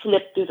 I'll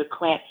slip through the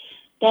crack.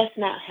 That's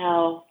not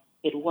how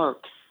it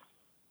works.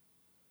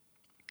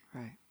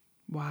 Right.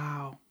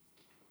 Wow.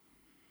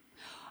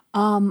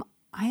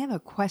 I have a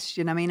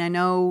question. I mean, I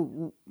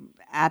know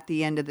at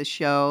the end of the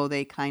show,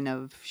 they kind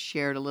of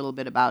shared a little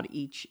bit about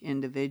each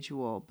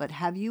individual, but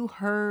have you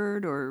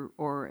heard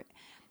or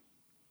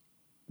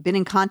been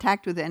in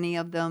contact with any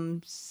of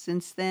them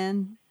since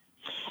then?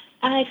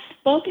 I've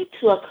spoken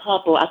to a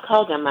couple. I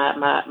call them my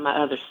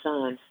other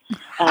sons.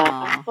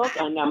 I spoke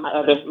on my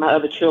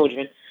other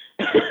children.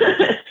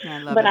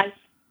 I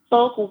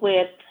spoke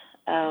with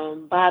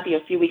Bobby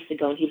a few weeks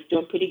ago, and he was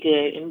doing pretty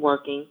good and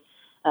working.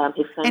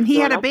 His son, and he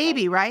had a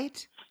baby,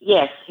 right?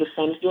 Yes, his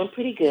son is doing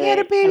pretty good. He had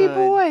a baby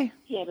boy.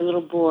 He had a little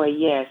boy,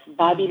 yes,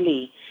 Bobby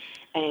Lee.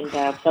 And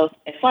so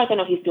as far as I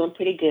know, he's doing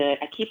pretty good.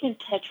 I keep in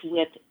touch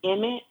with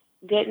Emmett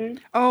Gooden.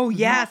 Oh,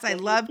 yes, I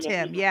loved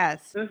him,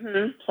 yes.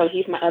 So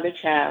he's my other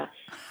child.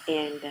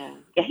 And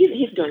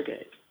he's doing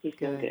good. He's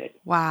doing good.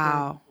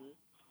 Wow.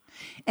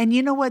 And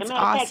you know what's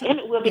awesome?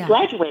 Emmett will be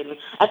graduating.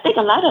 I think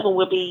a lot of them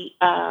will be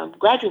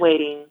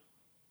graduating,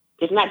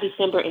 if not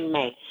December, in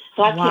May.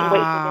 So I can't wait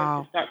for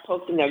them to start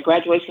posting their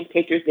graduation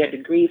pictures, their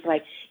degrees.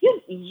 Like,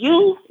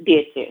 you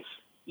did this.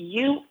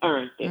 You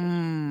earned this.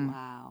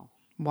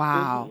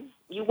 Wow.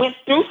 You went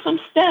through some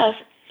stuff,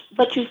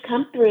 but you've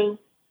come through.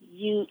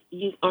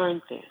 You've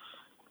earned this.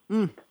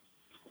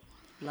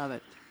 Love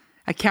it.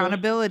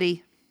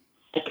 Accountability.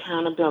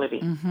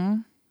 Accountability.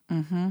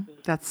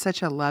 That's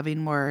such a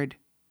loving word.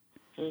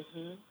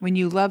 When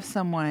you love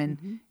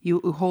someone,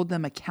 you hold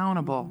them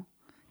accountable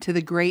to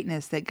the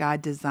greatness that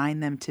God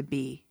designed them to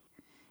be,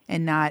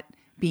 and not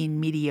being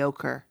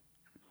mediocre.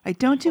 Like,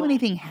 don't do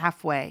anything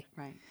halfway.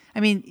 Right. I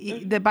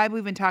mean, the Bible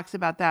even talks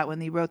about that when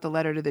he wrote the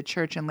letter to the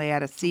church in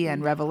Laodicea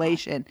in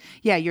Revelation.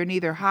 Yeah, you're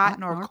neither hot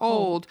nor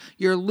cold.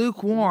 You're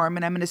lukewarm,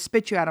 and I'm going to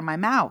spit you out of my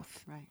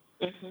mouth.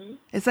 Right.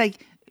 It's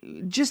like,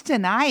 just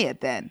deny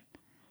it then.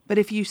 But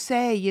if you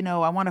say,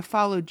 I want to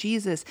follow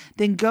Jesus,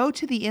 then go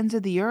to the ends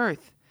of the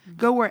earth.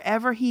 Go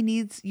wherever he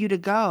needs you to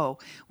go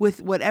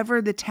with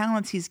whatever the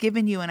talents he's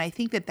given you. And I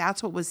think that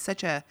that's what was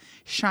such a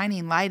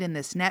shining light in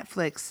this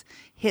Netflix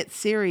hit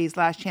series,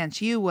 Last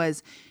Chance U,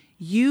 was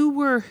you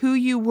were who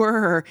you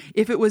were.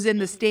 If it was in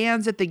the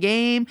stands at the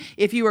game,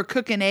 if you were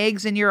cooking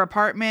eggs in your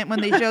apartment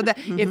when they showed that,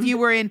 if you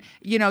were in,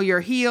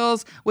 your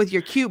heels with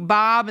your cute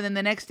bob, and then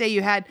the next day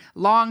you had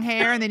long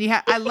hair, and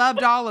then I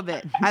loved all of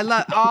it. I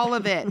loved all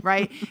of it,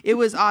 right? It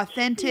was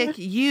authentic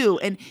you.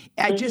 And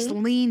I just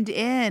leaned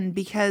in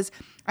because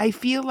I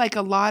feel like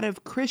a lot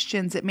of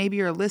Christians that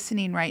maybe are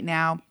listening right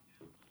now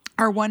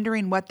are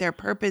wondering what their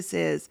purpose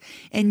is.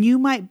 And you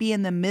might be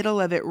in the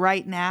middle of it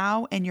right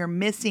now and you're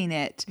missing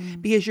it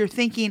because you're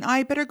thinking,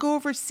 I better go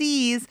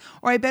overseas,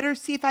 or I better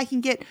see if I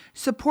can get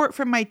support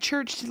from my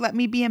church to let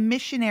me be a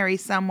missionary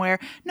somewhere.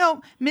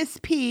 No, Miss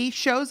P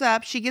shows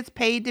up, she gets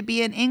paid to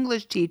be an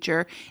English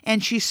teacher,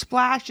 and she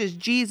splashes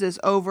Jesus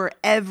over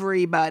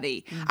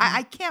everybody.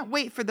 I can't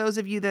wait for those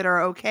of you that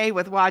are okay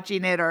with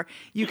watching it, or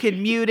you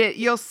can mute it,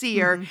 you'll see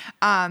her.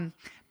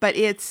 But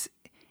it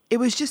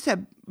was just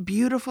a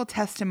beautiful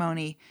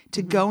testimony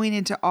to going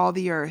into all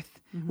the earth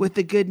with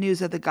the good news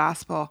of the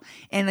gospel.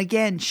 And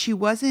again, she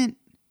wasn't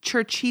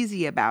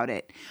churchy about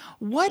it.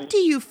 What do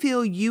you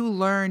feel you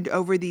learned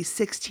over these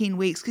 16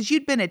 weeks? Because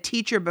you'd been a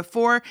teacher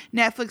before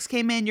Netflix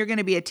came in. You're going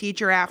to be a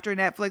teacher after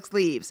Netflix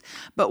leaves.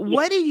 But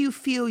what do you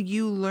feel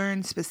you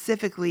learned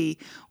specifically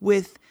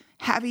with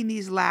having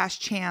these Last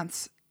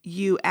Chance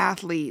U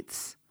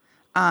athletes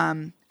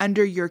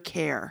under your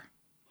care?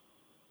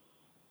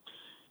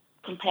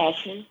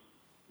 Compassion.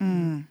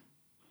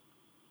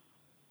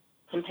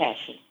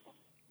 Compassion.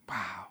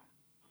 Wow.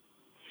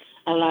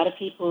 A lot of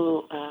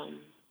people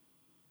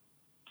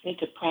need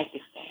to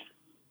practice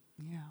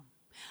that. Yeah.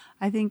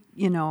 I think,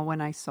 when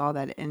I saw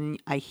that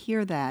and I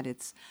hear that,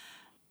 it's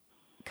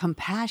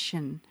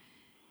compassion,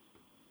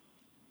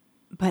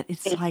 but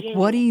it's like,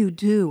 what do you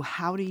do?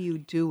 How do you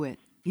do it?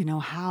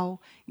 How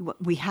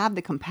we have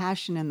the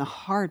compassion in the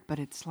heart, but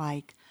it's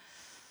like,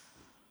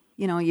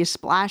 you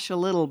splash a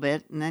little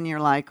bit and then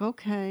you're like,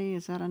 okay,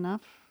 is that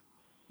enough?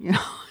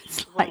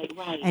 It's like,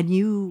 right. And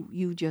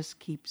you just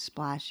keep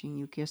splashing.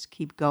 You just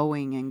keep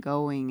going and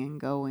going and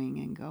going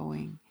and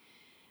going.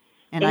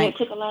 And it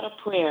took a lot of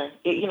prayer.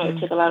 It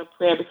took a lot of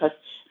prayer because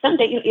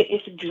someday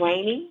it's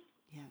draining.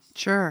 Yes.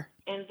 Sure.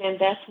 And then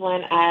that's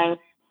when I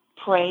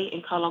pray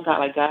and call on God,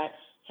 like, God,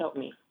 help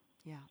me.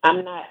 Yeah.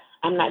 I'm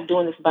not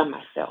doing this by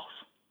myself.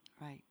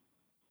 Right.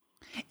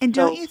 And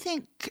don't you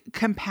think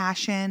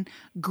compassion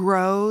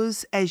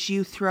grows as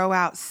you throw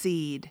out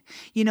seed?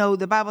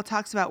 The Bible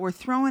talks about we're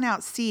throwing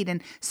out seed,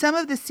 and some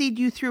of the seed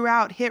you threw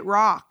out hit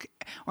rock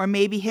or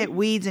maybe hit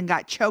weeds and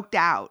got choked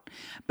out.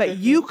 But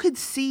you could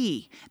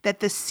see that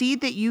the seed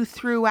that you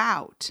threw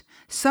out,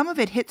 some of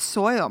it hit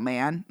soil,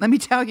 man. Let me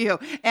tell you.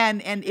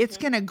 And it's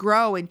going to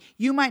grow, and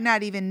you might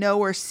not even know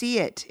or see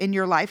it in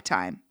your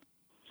lifetime.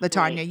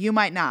 LaTanya, right. You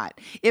might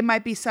not. It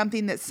might be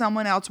something that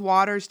someone else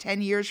waters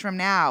 10 years from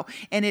now,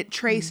 and it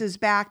traces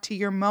back to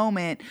your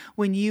moment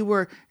when you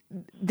were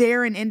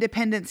there in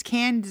Independence,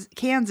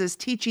 Kansas,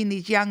 teaching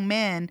these young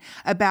men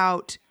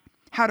about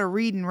how to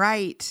read and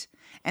write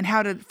and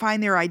how to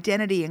find their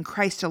identity in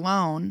Christ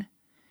alone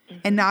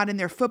and not in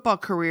their football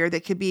career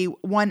that could be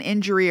one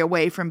injury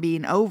away from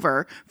being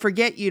over.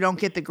 Forget you don't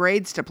get the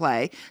grades to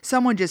play.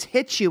 Someone just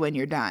hits you and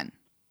you're done.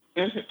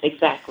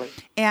 Exactly.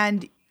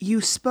 And you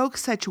spoke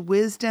such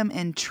wisdom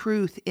and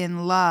truth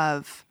in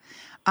love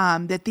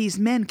that these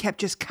men kept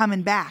just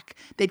coming back.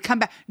 They'd come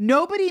back.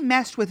 Nobody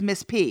messed with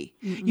Miss P.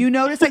 You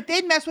notice,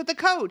 they'd mess with the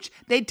coach.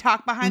 They'd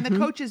talk behind the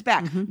coach's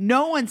back.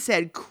 No one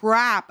said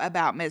crap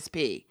about Miss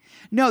P.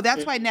 No,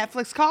 that's why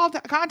Netflix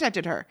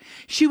contacted her.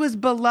 She was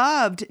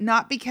beloved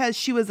not because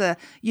she was a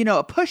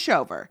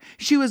pushover.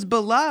 She was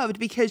beloved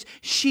because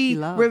she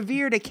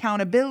revered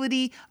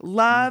accountability,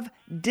 love,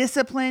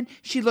 discipline.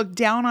 She looked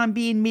down on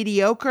being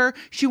mediocre.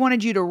 She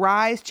wanted you to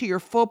rise to your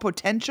full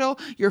potential,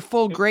 your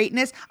full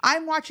greatness.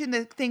 I'm watching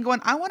the thing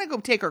going, I want to go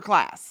take her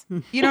class.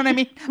 You know what I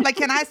mean? Like,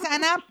 can I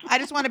sign up? I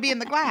just want to be in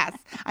the class.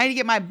 I need to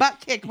get my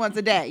butt kicked once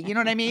a day. You know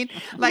what I mean?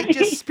 Like,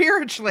 just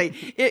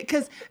spiritually.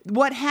 Because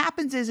what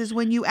happens is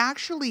when you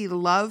actually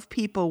love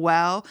people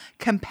well,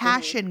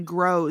 compassion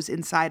grows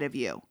inside of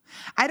you.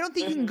 I don't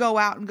think you can go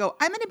out and go,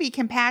 I'm going to be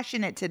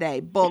compassionate today.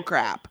 Bull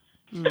crap.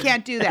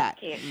 Can't do that.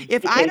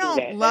 If I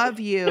don't love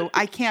you,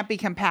 I can't be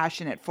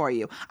compassionate for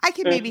you. I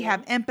can maybe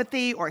have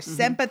empathy or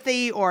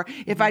sympathy, or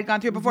if I'd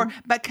gone through it before,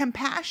 but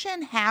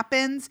compassion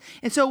happens.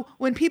 And so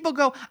when people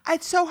go,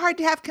 it's so hard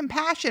to have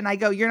compassion, I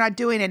go, you're not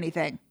doing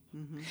anything.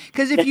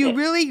 Because if you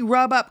really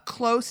rub up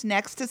close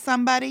next to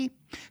somebody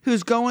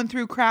who's going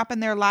through crap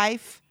in their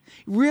life,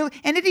 really,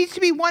 and it needs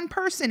to be one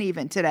person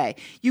even today.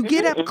 You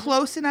get up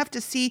close enough to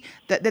see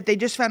that they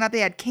just found out they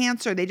had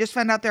cancer. They just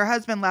found out their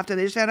husband left, or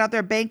they just found out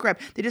they're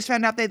bankrupt. They just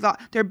found out they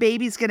thought their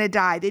baby's going to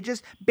die. They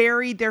just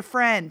buried their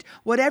friend.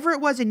 Whatever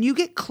it was, and you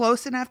get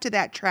close enough to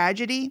that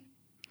tragedy,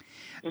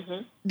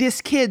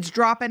 This kid's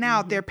dropping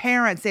out. Their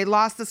parents, they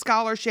lost the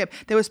scholarship.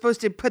 They were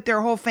supposed to put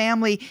their whole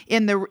family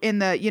in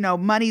the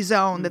money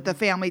zone that the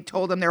family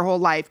told them their whole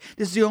life.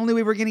 This is the only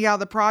way we're going to get out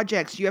of the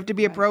projects. You have to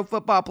be a pro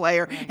football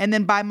player and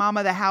then buy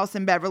mama the house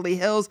in Beverly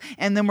Hills,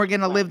 and then we're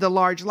going to live the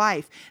large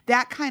life.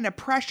 That kind of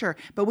pressure.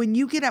 But when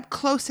you get up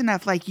close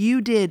enough, like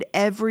you did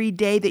every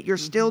day, that you're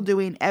still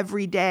doing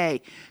every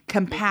day,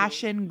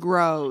 compassion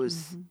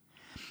grows.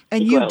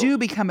 And you do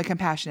become a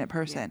compassionate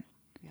person.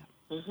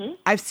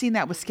 I've seen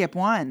that with Skip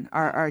One,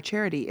 our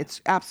charity. It's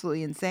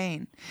absolutely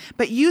insane.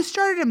 But you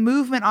started a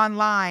movement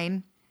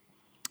online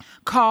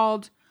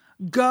called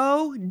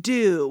Go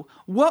Do.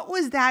 What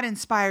was that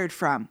inspired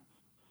from?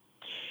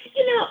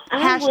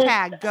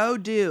 Hashtag Go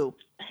Do.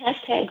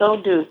 Hashtag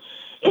Go Do.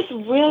 It's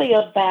really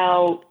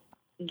about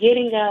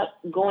getting up,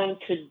 going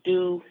to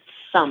do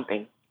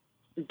something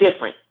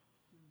different.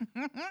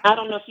 I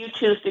don't know if you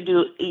choose to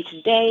do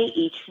each day,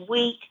 each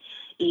week,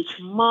 each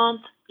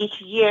month,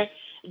 each year.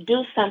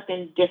 Do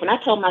something different.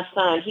 I told my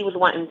son, he was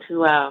wanting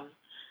to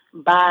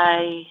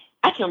buy,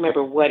 I can't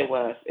remember what it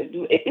was.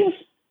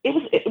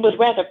 It was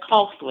rather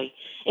costly,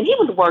 and he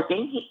was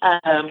working.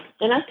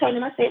 And I told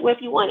him, I said, well,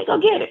 if you want it, go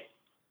get it.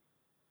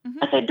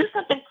 I said, do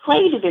something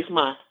crazy this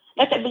month.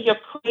 Let that be your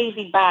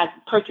crazy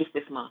purchase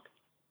this month.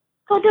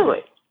 Go do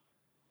it.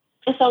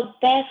 And so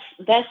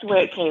that's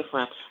where it came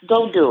from.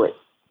 Go do it.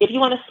 If you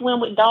want to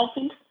swim with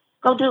dolphins,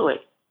 go do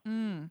it.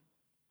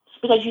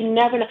 Because you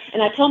never know.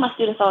 And I tell my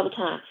students all the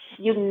time,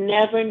 you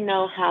never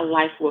know how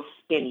life will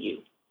spin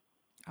you.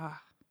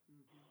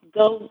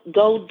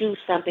 Go do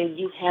something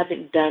you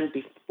haven't done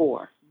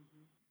before.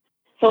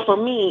 So for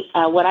me,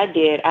 what I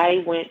did,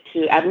 I've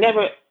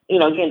never,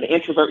 again, the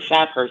introvert,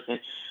 shy person,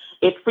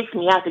 it freaks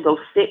me out to go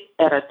sit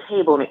at a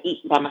table and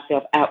eat by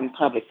myself out in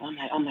public. So I'm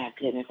like, oh my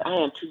goodness, I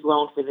am too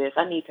grown for this.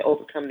 I need to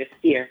overcome this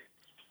fear.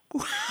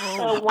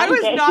 So I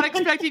was not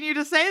expecting you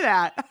to say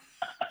that.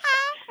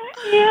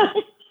 Yeah.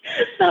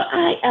 So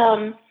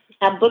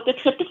I booked a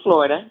trip to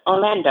Florida,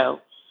 Orlando,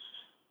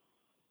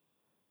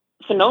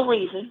 for no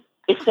reason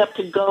except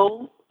to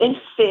go and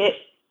sit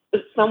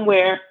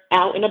somewhere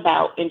out and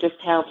about and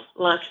just have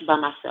lunch by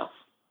myself.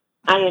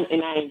 I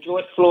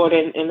enjoyed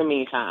Florida in the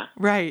meantime.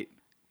 Right.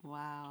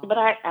 Wow. But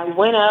I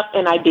went up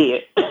and I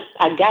did.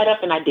 I got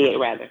up and I did,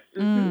 rather.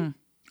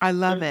 I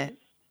love it.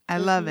 I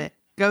love it.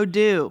 Go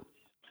do.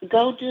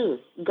 Go do.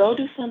 Go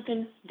do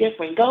something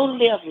different. Go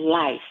live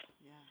life.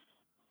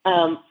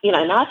 And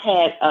I've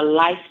had a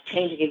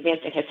life-changing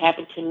event that has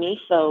happened to me,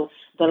 so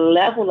the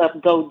level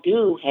of go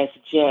do has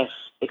just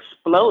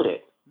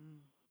exploded.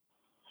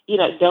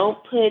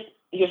 Don't put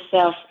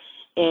yourself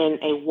in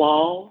a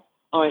wall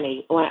not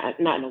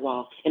in a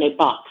wall, in a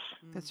box.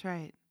 That's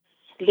right.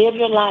 Live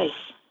your life.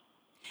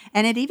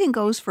 And it even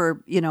goes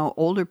for,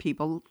 older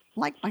people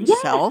like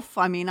myself.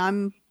 Yeah. I mean,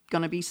 I'm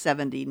going to be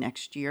 70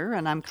 next year,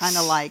 and I'm kind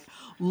of like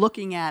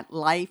looking at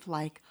life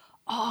like,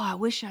 oh, I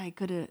wish I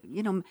could have,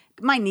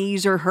 my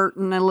knees are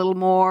hurting a little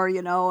more,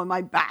 and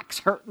my back's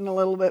hurting a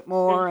little bit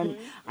more. And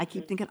I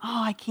keep thinking,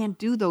 oh, I can't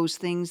do those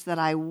things that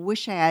I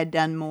wish I had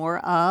done more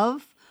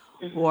of.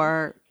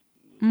 Or,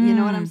 you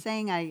know what I'm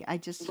saying? I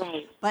just,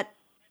 but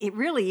it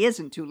really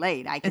isn't too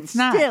late. I can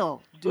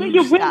still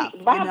do stuff.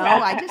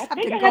 I just have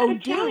to go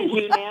do.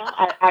 You now.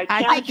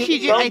 I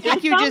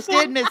think you just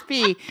did, Miss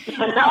P.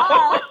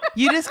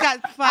 You just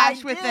got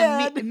flashed with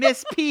the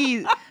Miss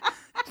P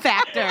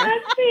factor.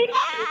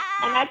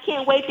 And I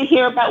can't wait to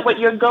hear about what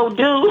you're go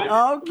do.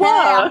 Okay,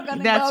 I'm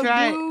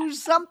gonna do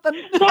something.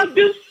 Go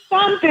do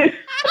something.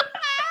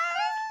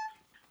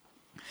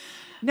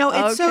 No,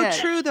 it's so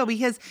true though,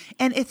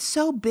 and it's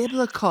so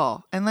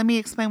biblical. And let me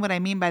explain what I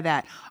mean by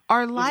that.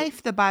 Our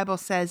life, the Bible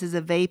says, is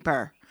a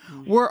vapor.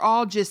 We're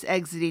all just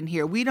exiting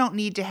here. We don't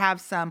need to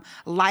have some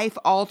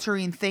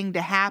life-altering thing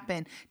to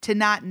happen to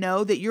not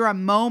know that you're a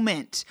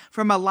moment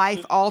from a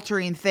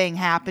life-altering thing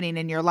happening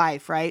in your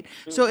life, right?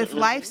 So if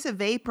life's a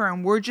vapor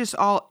and we're just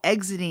all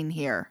exiting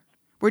here,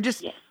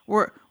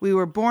 we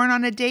were born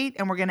on a date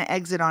and we're going to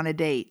exit on a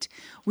date.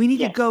 We need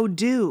to go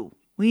do.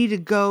 We need to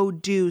go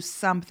do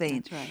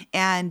something. That's right.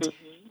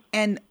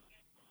 And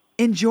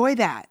enjoy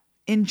that.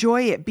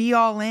 Enjoy it. Be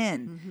all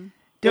in.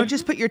 Don't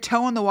just put your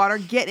toe in the water.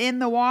 Get in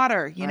the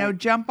water.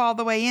 Jump all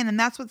the way in. And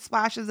that's what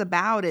Splash is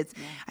about.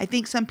 I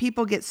think some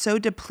people get so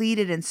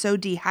depleted and so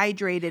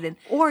dehydrated,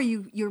 or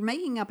you're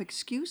making up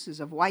excuses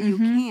of why you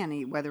can't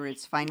eat, whether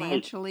it's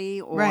financially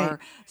or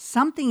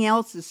something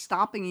else is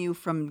stopping you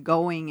from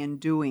going and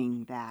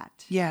doing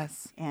that.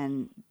 Yes.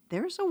 And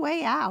there's a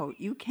way out.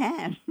 You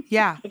can.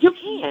 Yeah. You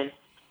can.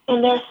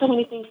 And there's so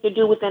many things to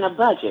do within a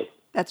budget.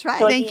 That's right.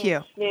 So Thank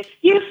you.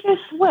 Excuses,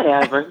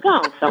 whatever. Go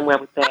on somewhere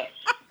with that.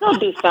 Go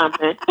do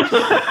something.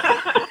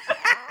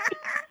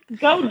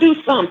 Go do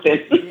something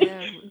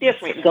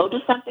different. Go do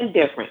something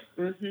different.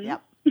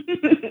 Yep.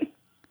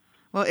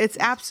 Well, it's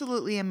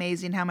absolutely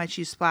amazing how much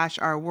you splash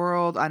our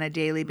world on a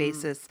daily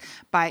basis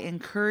by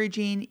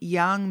encouraging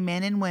young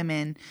men and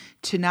women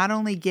to not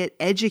only get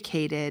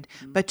educated,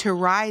 but to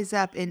rise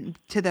up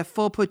into the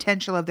full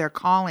potential of their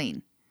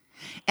calling.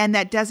 And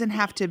that doesn't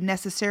have to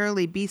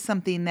necessarily be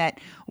something that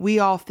we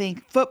all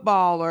think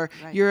football or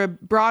you're a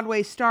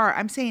Broadway star.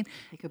 I'm saying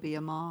it could be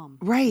a mom.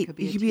 Right. It could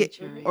be a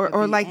teacher.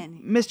 Or like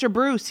Mr.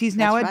 Bruce. He's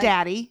now a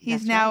daddy.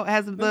 He's now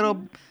has a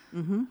little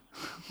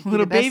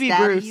little baby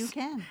Bruce. You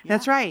can. Yeah.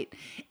 That's right.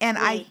 And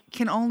I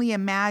can only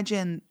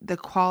imagine the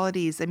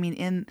qualities. I mean,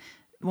 in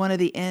one of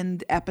the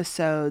end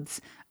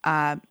episodes,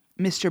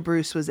 Mr.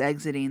 Bruce was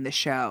exiting the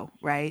show,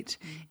 right?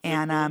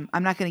 And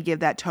I'm not going to give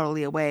that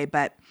totally away,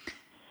 but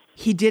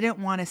he didn't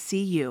want to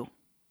see you.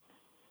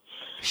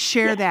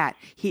 Share that.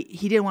 He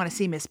didn't want to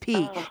see Miss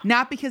P.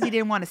 Not because he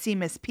didn't want to see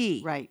Miss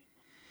P. Right.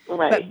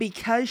 But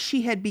because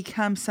she had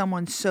become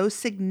someone so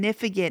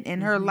significant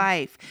in her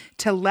life,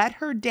 to let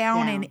her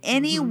down in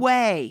any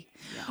way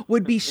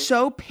would be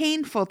so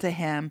painful to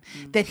him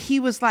that he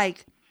was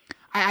like,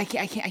 I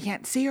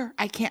can't see her.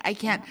 I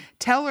can't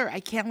tell her. I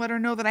can't let her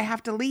know that I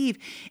have to leave.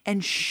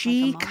 And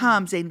she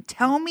comes and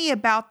tell me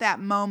about that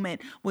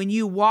moment when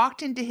you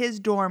walked into his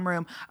dorm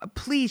room.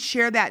 Please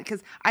share that,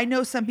 because I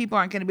know some people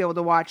aren't going to be able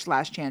to watch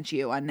Last Chance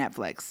U on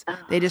Netflix.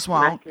 They just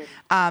won't.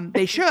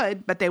 They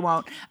should, but they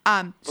won't.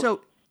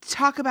 So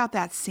talk about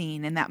that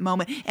scene and that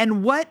moment.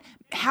 And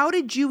how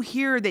did you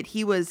hear that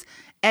he was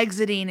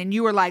exiting and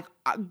you were like,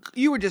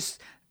 you were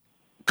just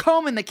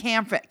combing the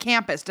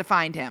campus to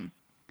find him?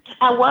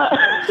 I was.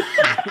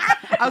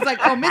 I was like,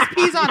 oh, Miss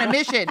P's on a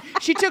mission.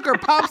 She took her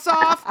pumps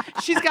off.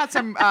 She's got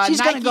some she's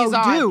Nikes gonna go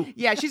on. do.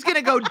 Yeah, she's going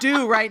to go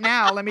do right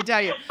now, let me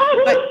tell you.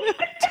 But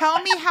tell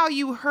me how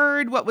you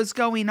heard what was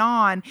going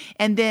on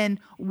and then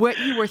what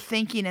you were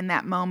thinking in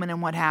that moment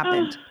and what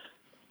happened.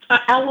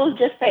 I will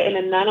just say an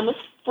anonymous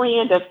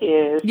friend of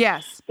his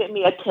sent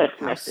me a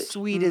text message. How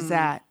sweet is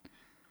that?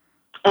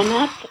 And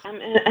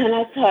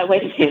I thought,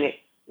 wait a minute,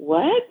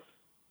 what?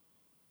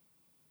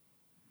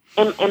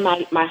 And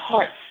my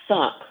heart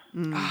sunk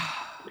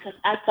because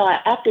I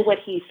thought after what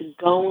he's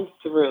gone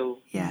through,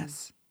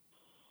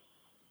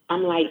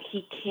 I'm like,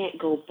 he can't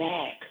go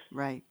back.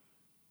 Right.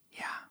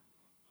 Yeah.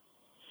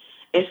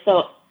 And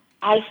so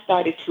I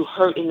started to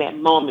hurt in that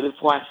moment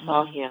before I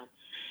saw him.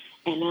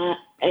 And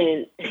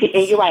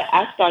you're right,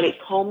 I started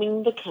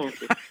combing the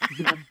campus.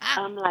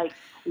 I'm like,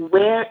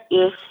 where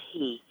is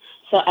he?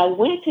 So I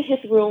went to his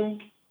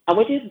room. I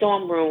went to his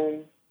dorm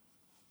room.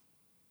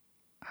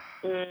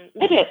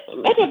 Maybe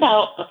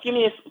about a few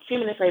minutes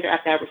later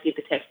after I received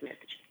the text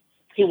message.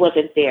 He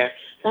wasn't there.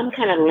 So I'm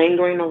kind of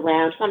lingering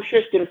around. So I'm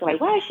sure students are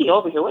like, why is she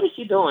over here? What is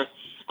she doing?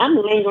 I'm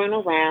lingering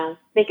around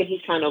thinking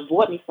he's trying to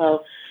avoid me.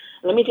 So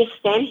let me just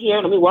stand here.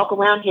 Let me walk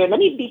around here. Let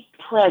me be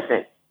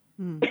present.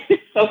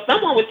 So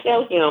someone would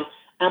tell him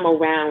I'm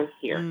around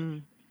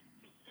here.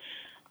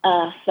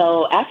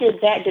 So after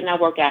that did not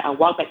work out, I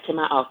walked back to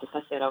my office.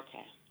 I said,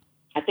 okay.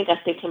 I think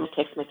I sent him a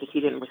text message. He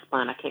didn't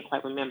respond. I can't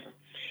quite remember.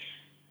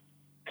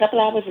 A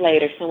couple hours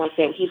later, someone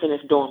said, he's in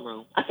his dorm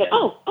room. I said,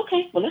 oh,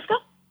 okay, well, let's go.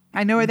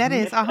 I know where that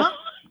is.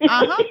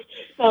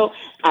 So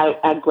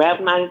I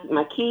grabbed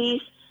my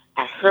keys.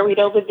 I hurried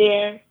over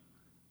there.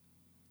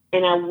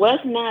 And I was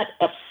not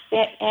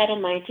upset at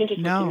him. My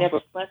intentions were to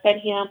never fuss at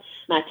him.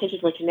 My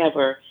intentions were to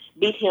never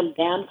beat him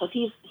down because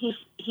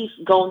he's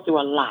going through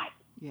a lot.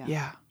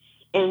 Yeah.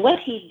 And what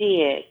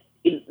he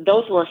did,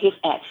 those were his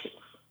actions.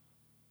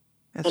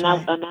 That's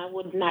right. I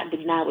would not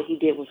deny what he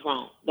did was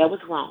wrong. That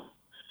was wrong.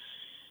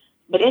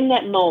 But in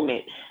that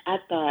moment, I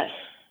thought,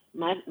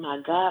 my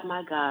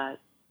God,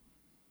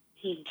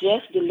 he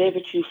just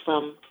delivered you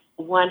from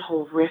one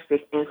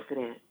horrific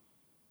incident.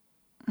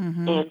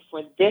 And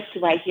for this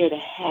right here to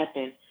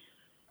happen,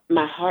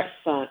 my heart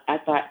sunk. I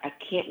thought, I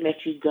can't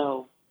let you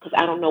go because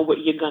I don't know what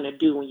you're going to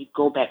do when you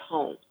go back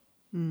home.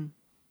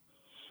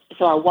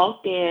 So I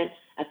walked in.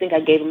 I think I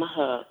gave him a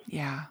hug.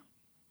 Yeah.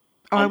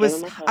 Oh,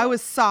 I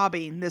was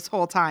sobbing this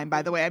whole time,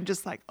 by the way. I'm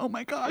just like, oh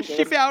my gosh,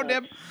 she found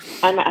him.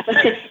 And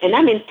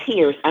I'm in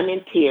tears.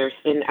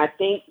 And I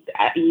think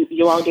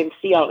you all didn't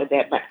see all of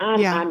that, but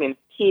I'm in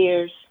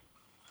tears.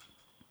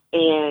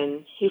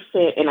 And he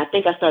said, and I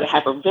think I started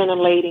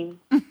hyperventilating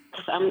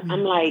because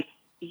I'm like,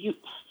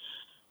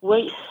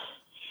 wait,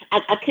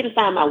 I couldn't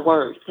find my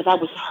words because I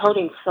was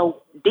hurting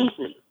so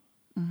deeply.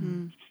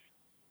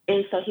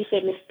 And so he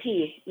said, Miss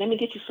P, let me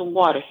get you some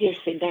water. Here,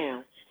 sit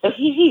down. So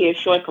he is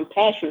showing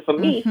compassion for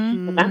me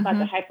because I'm about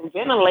to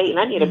hyperventilate and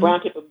I need a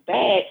brown paper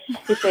bag.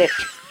 He said,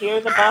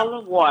 here's a bottle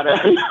of water.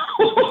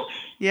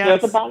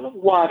 Here's a bottle of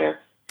water.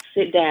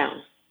 Sit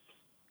down.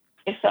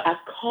 And so I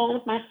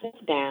calmed myself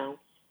down.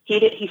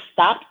 He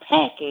stopped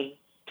packing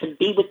to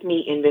be with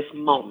me in this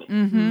moment.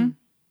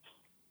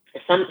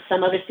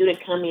 Some other student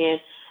come in.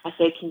 I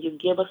said, can you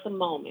give us a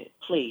moment,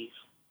 please?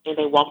 And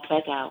they walked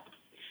back out.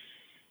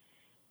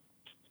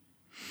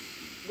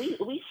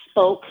 We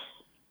spoke.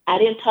 I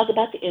didn't talk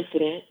about the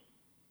incident.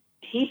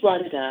 He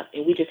brought it up,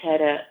 and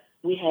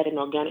we had an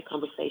organic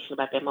conversation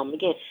about that moment.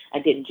 Again, I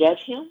didn't judge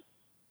him.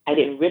 I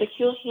didn't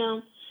ridicule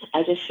him.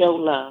 I just showed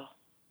love.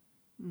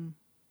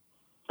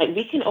 Like,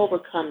 we can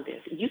overcome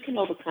this. You can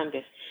overcome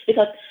this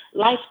because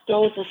life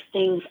throws us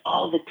things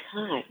all the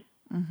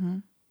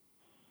time.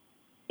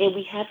 And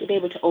we have to be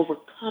able to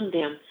overcome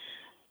them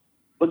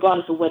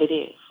regardless of what it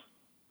is.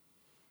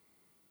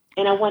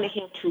 And I wanted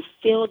him to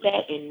feel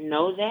that and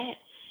know that.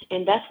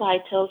 And that's why I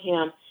told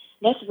him,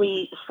 let's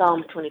read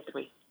Psalm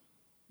 23.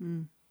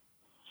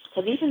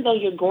 Because even though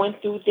you're going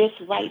through this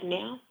right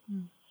now,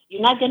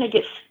 you're not going to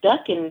get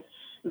stuck in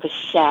the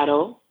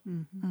shadow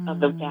of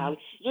the valley.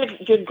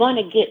 You're going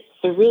to get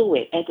through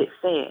it, as it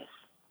says.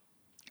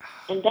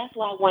 And that's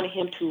why I wanted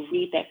him to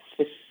read that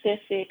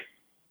specific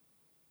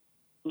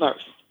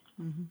verse.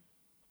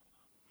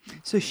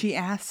 So she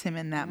asked him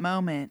in that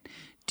moment,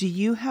 do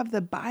you have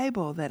the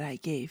Bible that I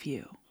gave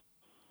you?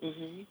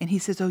 And he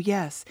says, oh,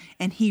 yes.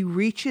 And he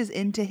reaches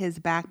into his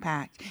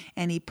backpack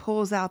and he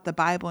pulls out the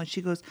Bible and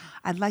she goes,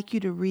 I'd like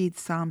you to read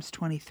Psalms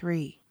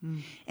 23.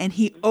 And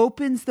he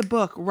opens the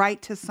book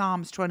right to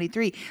Psalms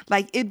 23.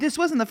 Like, this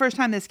wasn't the first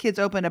time this kid's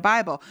opened a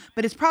Bible,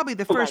 but it's probably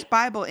the first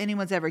Bible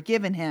anyone's ever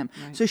given him.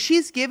 So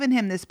she's given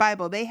him this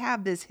Bible. They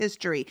have this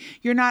history.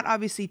 You're not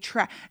obviously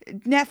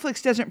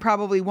Netflix doesn't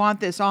probably want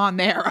this on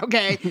there.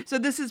 Okay. So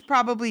this has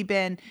probably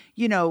been,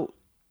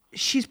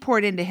 she's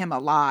poured into him a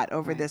lot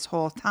over this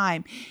whole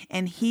time.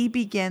 And he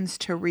begins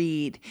to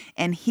read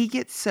and he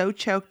gets so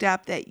choked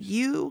up that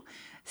you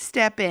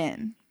step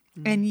in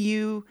and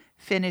you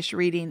finish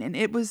reading. And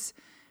it was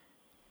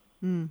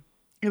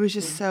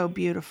just so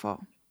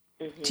beautiful.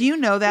 Do you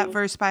know that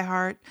verse by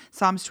heart?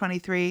 Psalms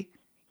 23.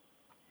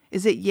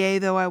 Is it, yea,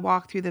 though I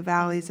walk through the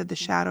valleys of the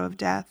shadow of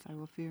death? I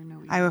will fear no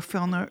evil. I will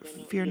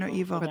fear no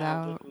evil. For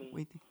thou,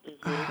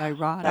 thy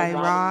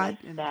rod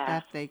and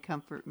staff, they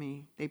comfort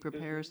me. They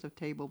prepare us a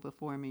table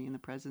before me in the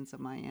presence of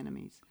my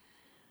enemies.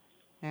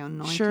 They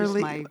anoint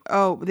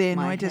they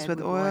anoint us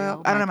with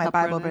oil. I don't know my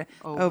Bible, but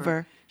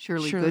over.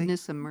 Surely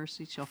goodness and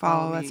mercy shall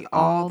follow us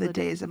all the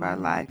days of our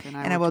life,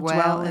 and I will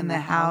dwell in the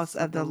house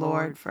of the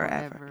Lord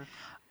forever.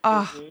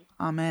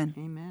 Amen.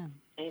 Amen.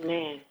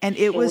 Amen. And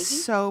it was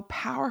so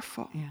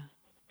powerful. Yeah.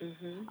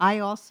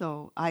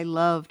 I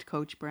loved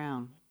Coach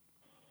Brown.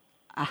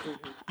 I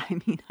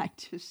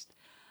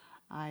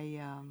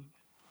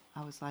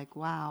was like,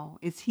 wow.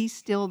 Is he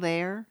still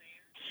there?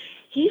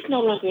 He's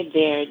no longer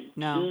there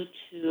due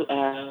to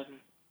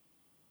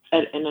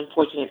an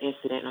unfortunate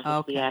incident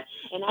on his behalf.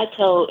 And I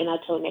told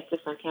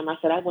Netflix on camera,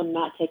 I said, I will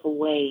not take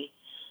away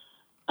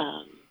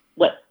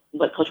what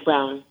Coach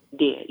Brown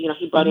did.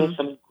 He brought in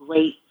some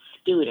great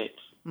students.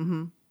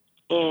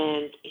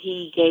 And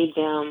he gave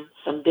them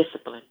some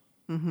discipline.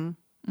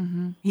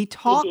 He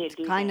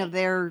talked kind of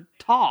their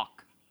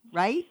talk,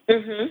 right?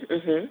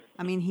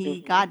 I mean, he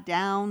got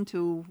down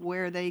to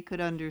where they could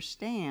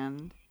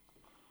understand.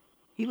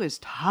 He was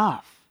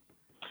tough,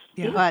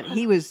 but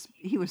he was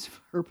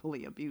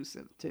verbally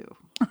abusive too.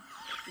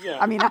 Yeah,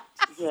 I mean,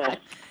 yes,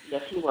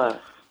 he was.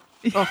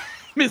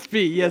 Miss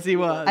B, yes, he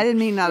was. I didn't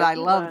mean that I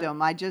loved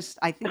him. I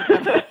think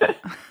that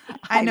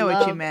I know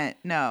what you meant.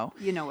 No,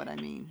 you know what I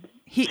mean.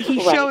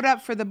 He showed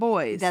up for the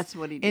boys. That's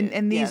what he did.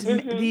 And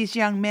these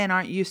young men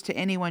aren't used to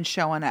anyone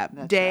showing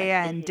up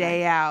day in,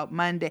 day out,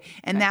 Monday.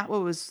 And that's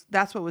what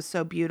was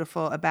so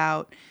beautiful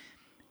about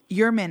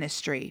your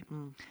ministry.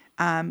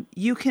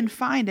 You can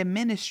find a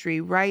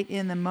ministry right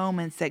in the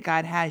moments that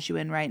God has you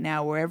in right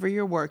now, wherever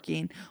you're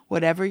working,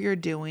 whatever you're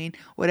doing,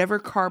 whatever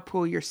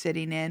carpool you're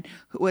sitting in,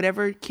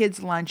 whatever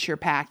kids' lunch you're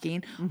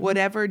packing,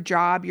 whatever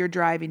job you're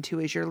driving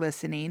to as you're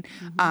listening.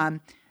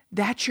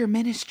 That's your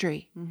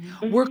ministry.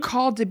 We're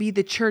called to be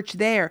the church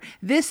there.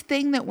 This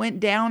thing that went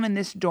down in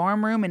this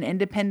dorm room in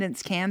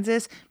Independence,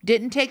 Kansas,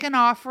 didn't take an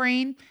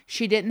offering.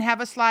 She didn't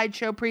have a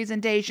slideshow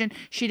presentation.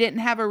 She didn't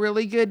have a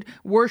really good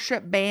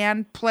worship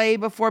band play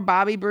before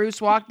Bobby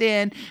Bruce walked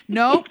in.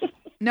 Nope.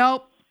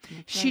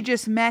 She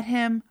just met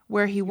him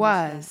where he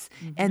was,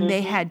 and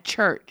they had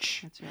church.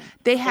 That's right.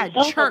 They had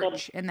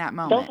church in that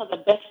moment. Those are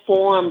the best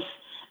forms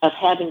of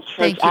having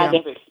church I've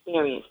ever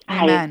experienced.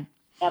 Amen.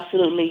 I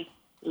absolutely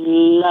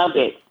love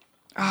it.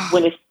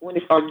 When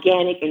it's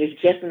organic and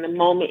it's just in the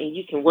moment and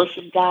you can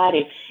worship God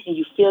and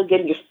you feel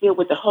good and you're filled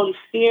with the Holy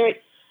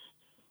Spirit,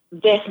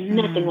 there's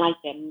nothing like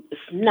that.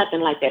 It's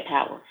nothing like that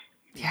power.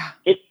 Yeah.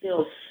 It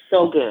feels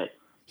so good.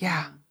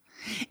 Yeah.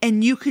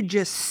 And you could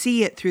just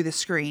see it through the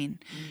screen.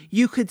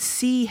 You could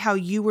see how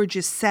you were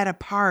just set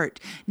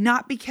apart,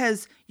 not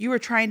because you were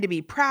trying to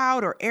be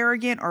proud or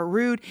arrogant or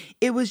rude.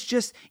 It was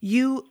just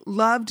you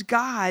loved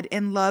God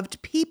and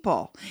loved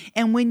people.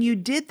 And when you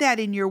did that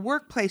in your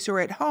workplace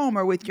or at home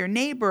or with your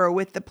neighbor or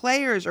with the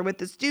players or with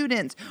the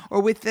students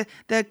or with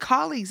the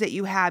colleagues that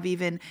you have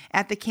even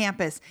at the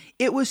campus,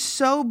 it was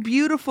so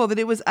beautiful that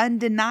it was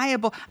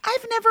undeniable.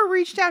 I've never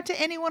reached out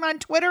to anyone on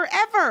Twitter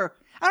ever.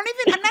 I'm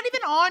not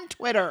even on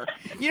Twitter.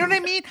 You know what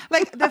I mean?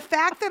 Like the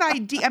fact that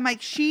I'm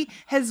like, she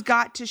has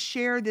got to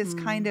share this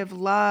kind of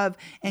love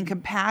and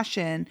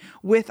compassion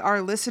with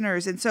our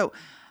listeners. And so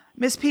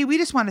Miss P, we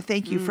just want to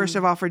thank you, first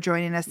of all, for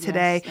joining us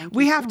today.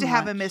 We have to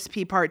have a Miss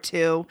P part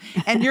 2,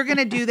 and you're going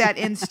to do that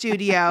in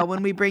studio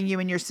when we bring you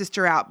and your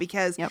sister out,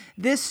 because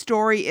this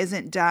story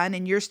isn't done,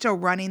 and you're still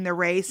running the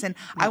race, and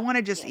I want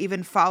to just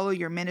even follow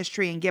your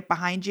ministry and get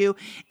behind you,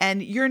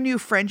 and your new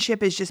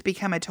friendship has just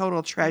become a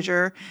total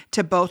treasure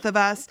to both of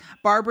us.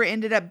 Barbara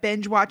ended up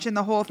binge watching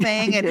the whole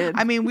thing, and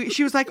I mean,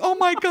 she was like, oh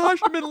my gosh,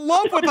 I'm in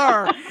love with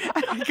her.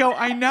 I go,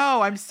 I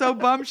know, I'm so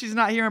bummed she's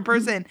not here in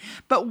person.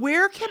 But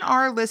where can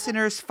our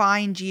listeners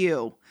find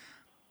you?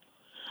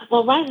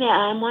 Well, right now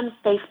I'm on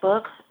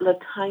Facebook.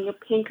 LaTonya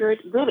Pinkert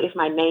really is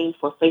my name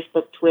for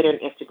Facebook, Twitter, and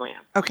Instagram.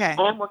 Okay.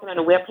 I am working on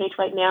a webpage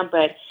right now,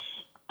 but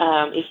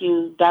if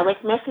you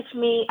direct message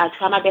me, I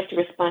try my best to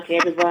respond to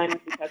everyone.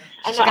 Because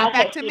I know she got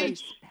back to me.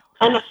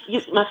 I know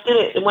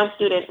one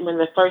student, when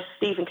the first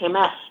season came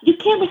out, you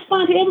can't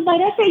respond to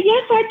everybody. I said,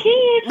 yes, I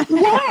can.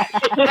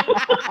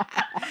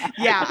 What?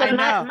 Yeah, I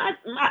know.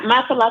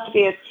 My philosophy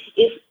is,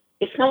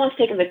 if someone's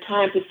taking the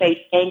time to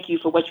say thank you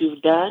for what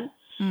you've done,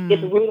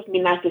 it's rude of me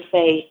not to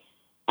say,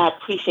 I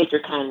appreciate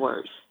your kind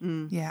words.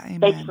 Yeah,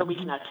 amen. Thank you for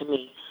reaching out to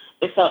me.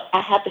 And so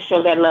I have to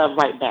show that love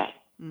right back.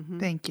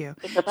 Thank you.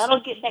 Because if I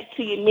don't get back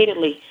to you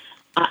immediately,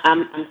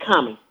 I'm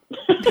coming.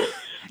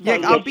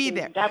 I'll be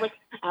there.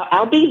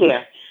 I'll be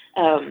there.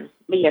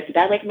 But yes,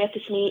 direct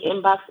message me,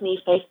 inbox me,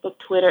 Facebook,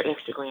 Twitter,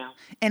 Instagram.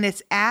 And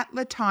it's at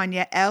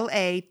LaTonya,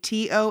 LaTonya,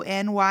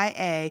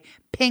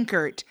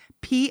 Pinkert,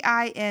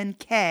 Pinkard.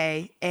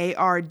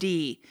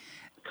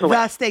 Correct.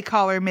 Thus, they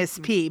call her Miss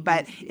P,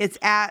 but it's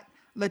at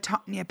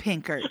LaTonya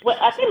Pinkert. Well,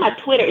 I think my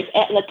Twitter is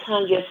at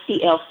LaTonya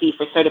CLC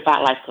for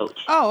Certified Life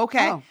Coach. Oh,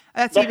 okay.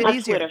 That's even my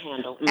easier. Twitter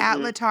handle. At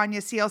LaTonya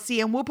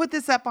CLC. And we'll put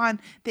this up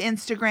on the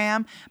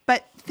Instagram.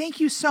 But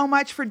thank you so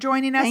much for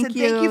joining us. Thank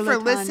you for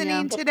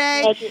listening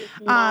today.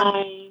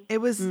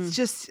 It was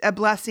just a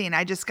blessing.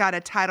 I just got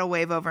a tidal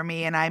wave over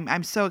me, and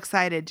I'm so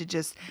excited to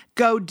just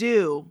go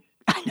do.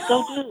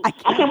 I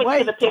can't wait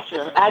to see the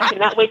picture. I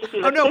cannot wait to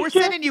see the picture. Oh, no, we're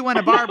sending you one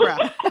of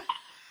Barbara.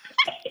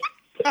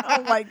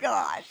 Oh, my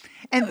gosh.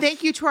 And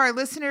thank you to our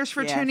listeners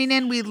for tuning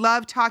in. We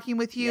love talking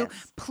with you.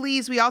 Yes.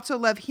 Please, we also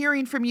love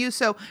hearing from you.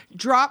 So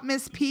drop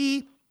Miss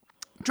P,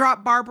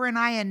 drop Barbara and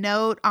I a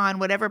note on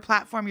whatever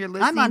platform you're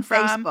listening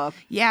from. I'm on Facebook.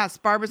 Yes,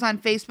 Barbara's on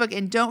Facebook.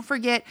 And don't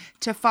forget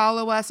to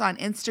follow us on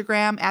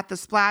Instagram at The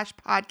Splash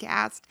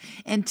Podcast.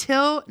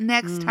 Until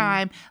next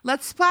time,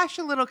 let's splash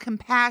a little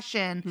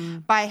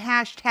compassion by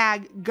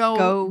hashtag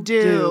Go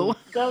Do.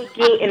 Go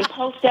Do and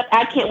post up.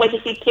 I can't wait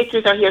to see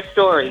pictures or hear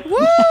stories.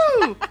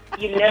 Woo!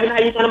 You never know how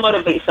you're going to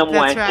motivate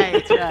someone.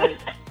 That's right.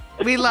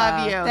 We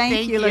love you.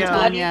 Thank you, Love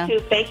LaTonya. you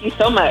too. Thank you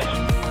so much.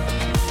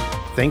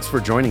 Thanks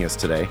for joining us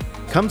today.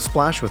 Come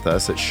splash with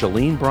us at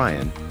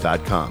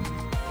ShaleneBryan.com.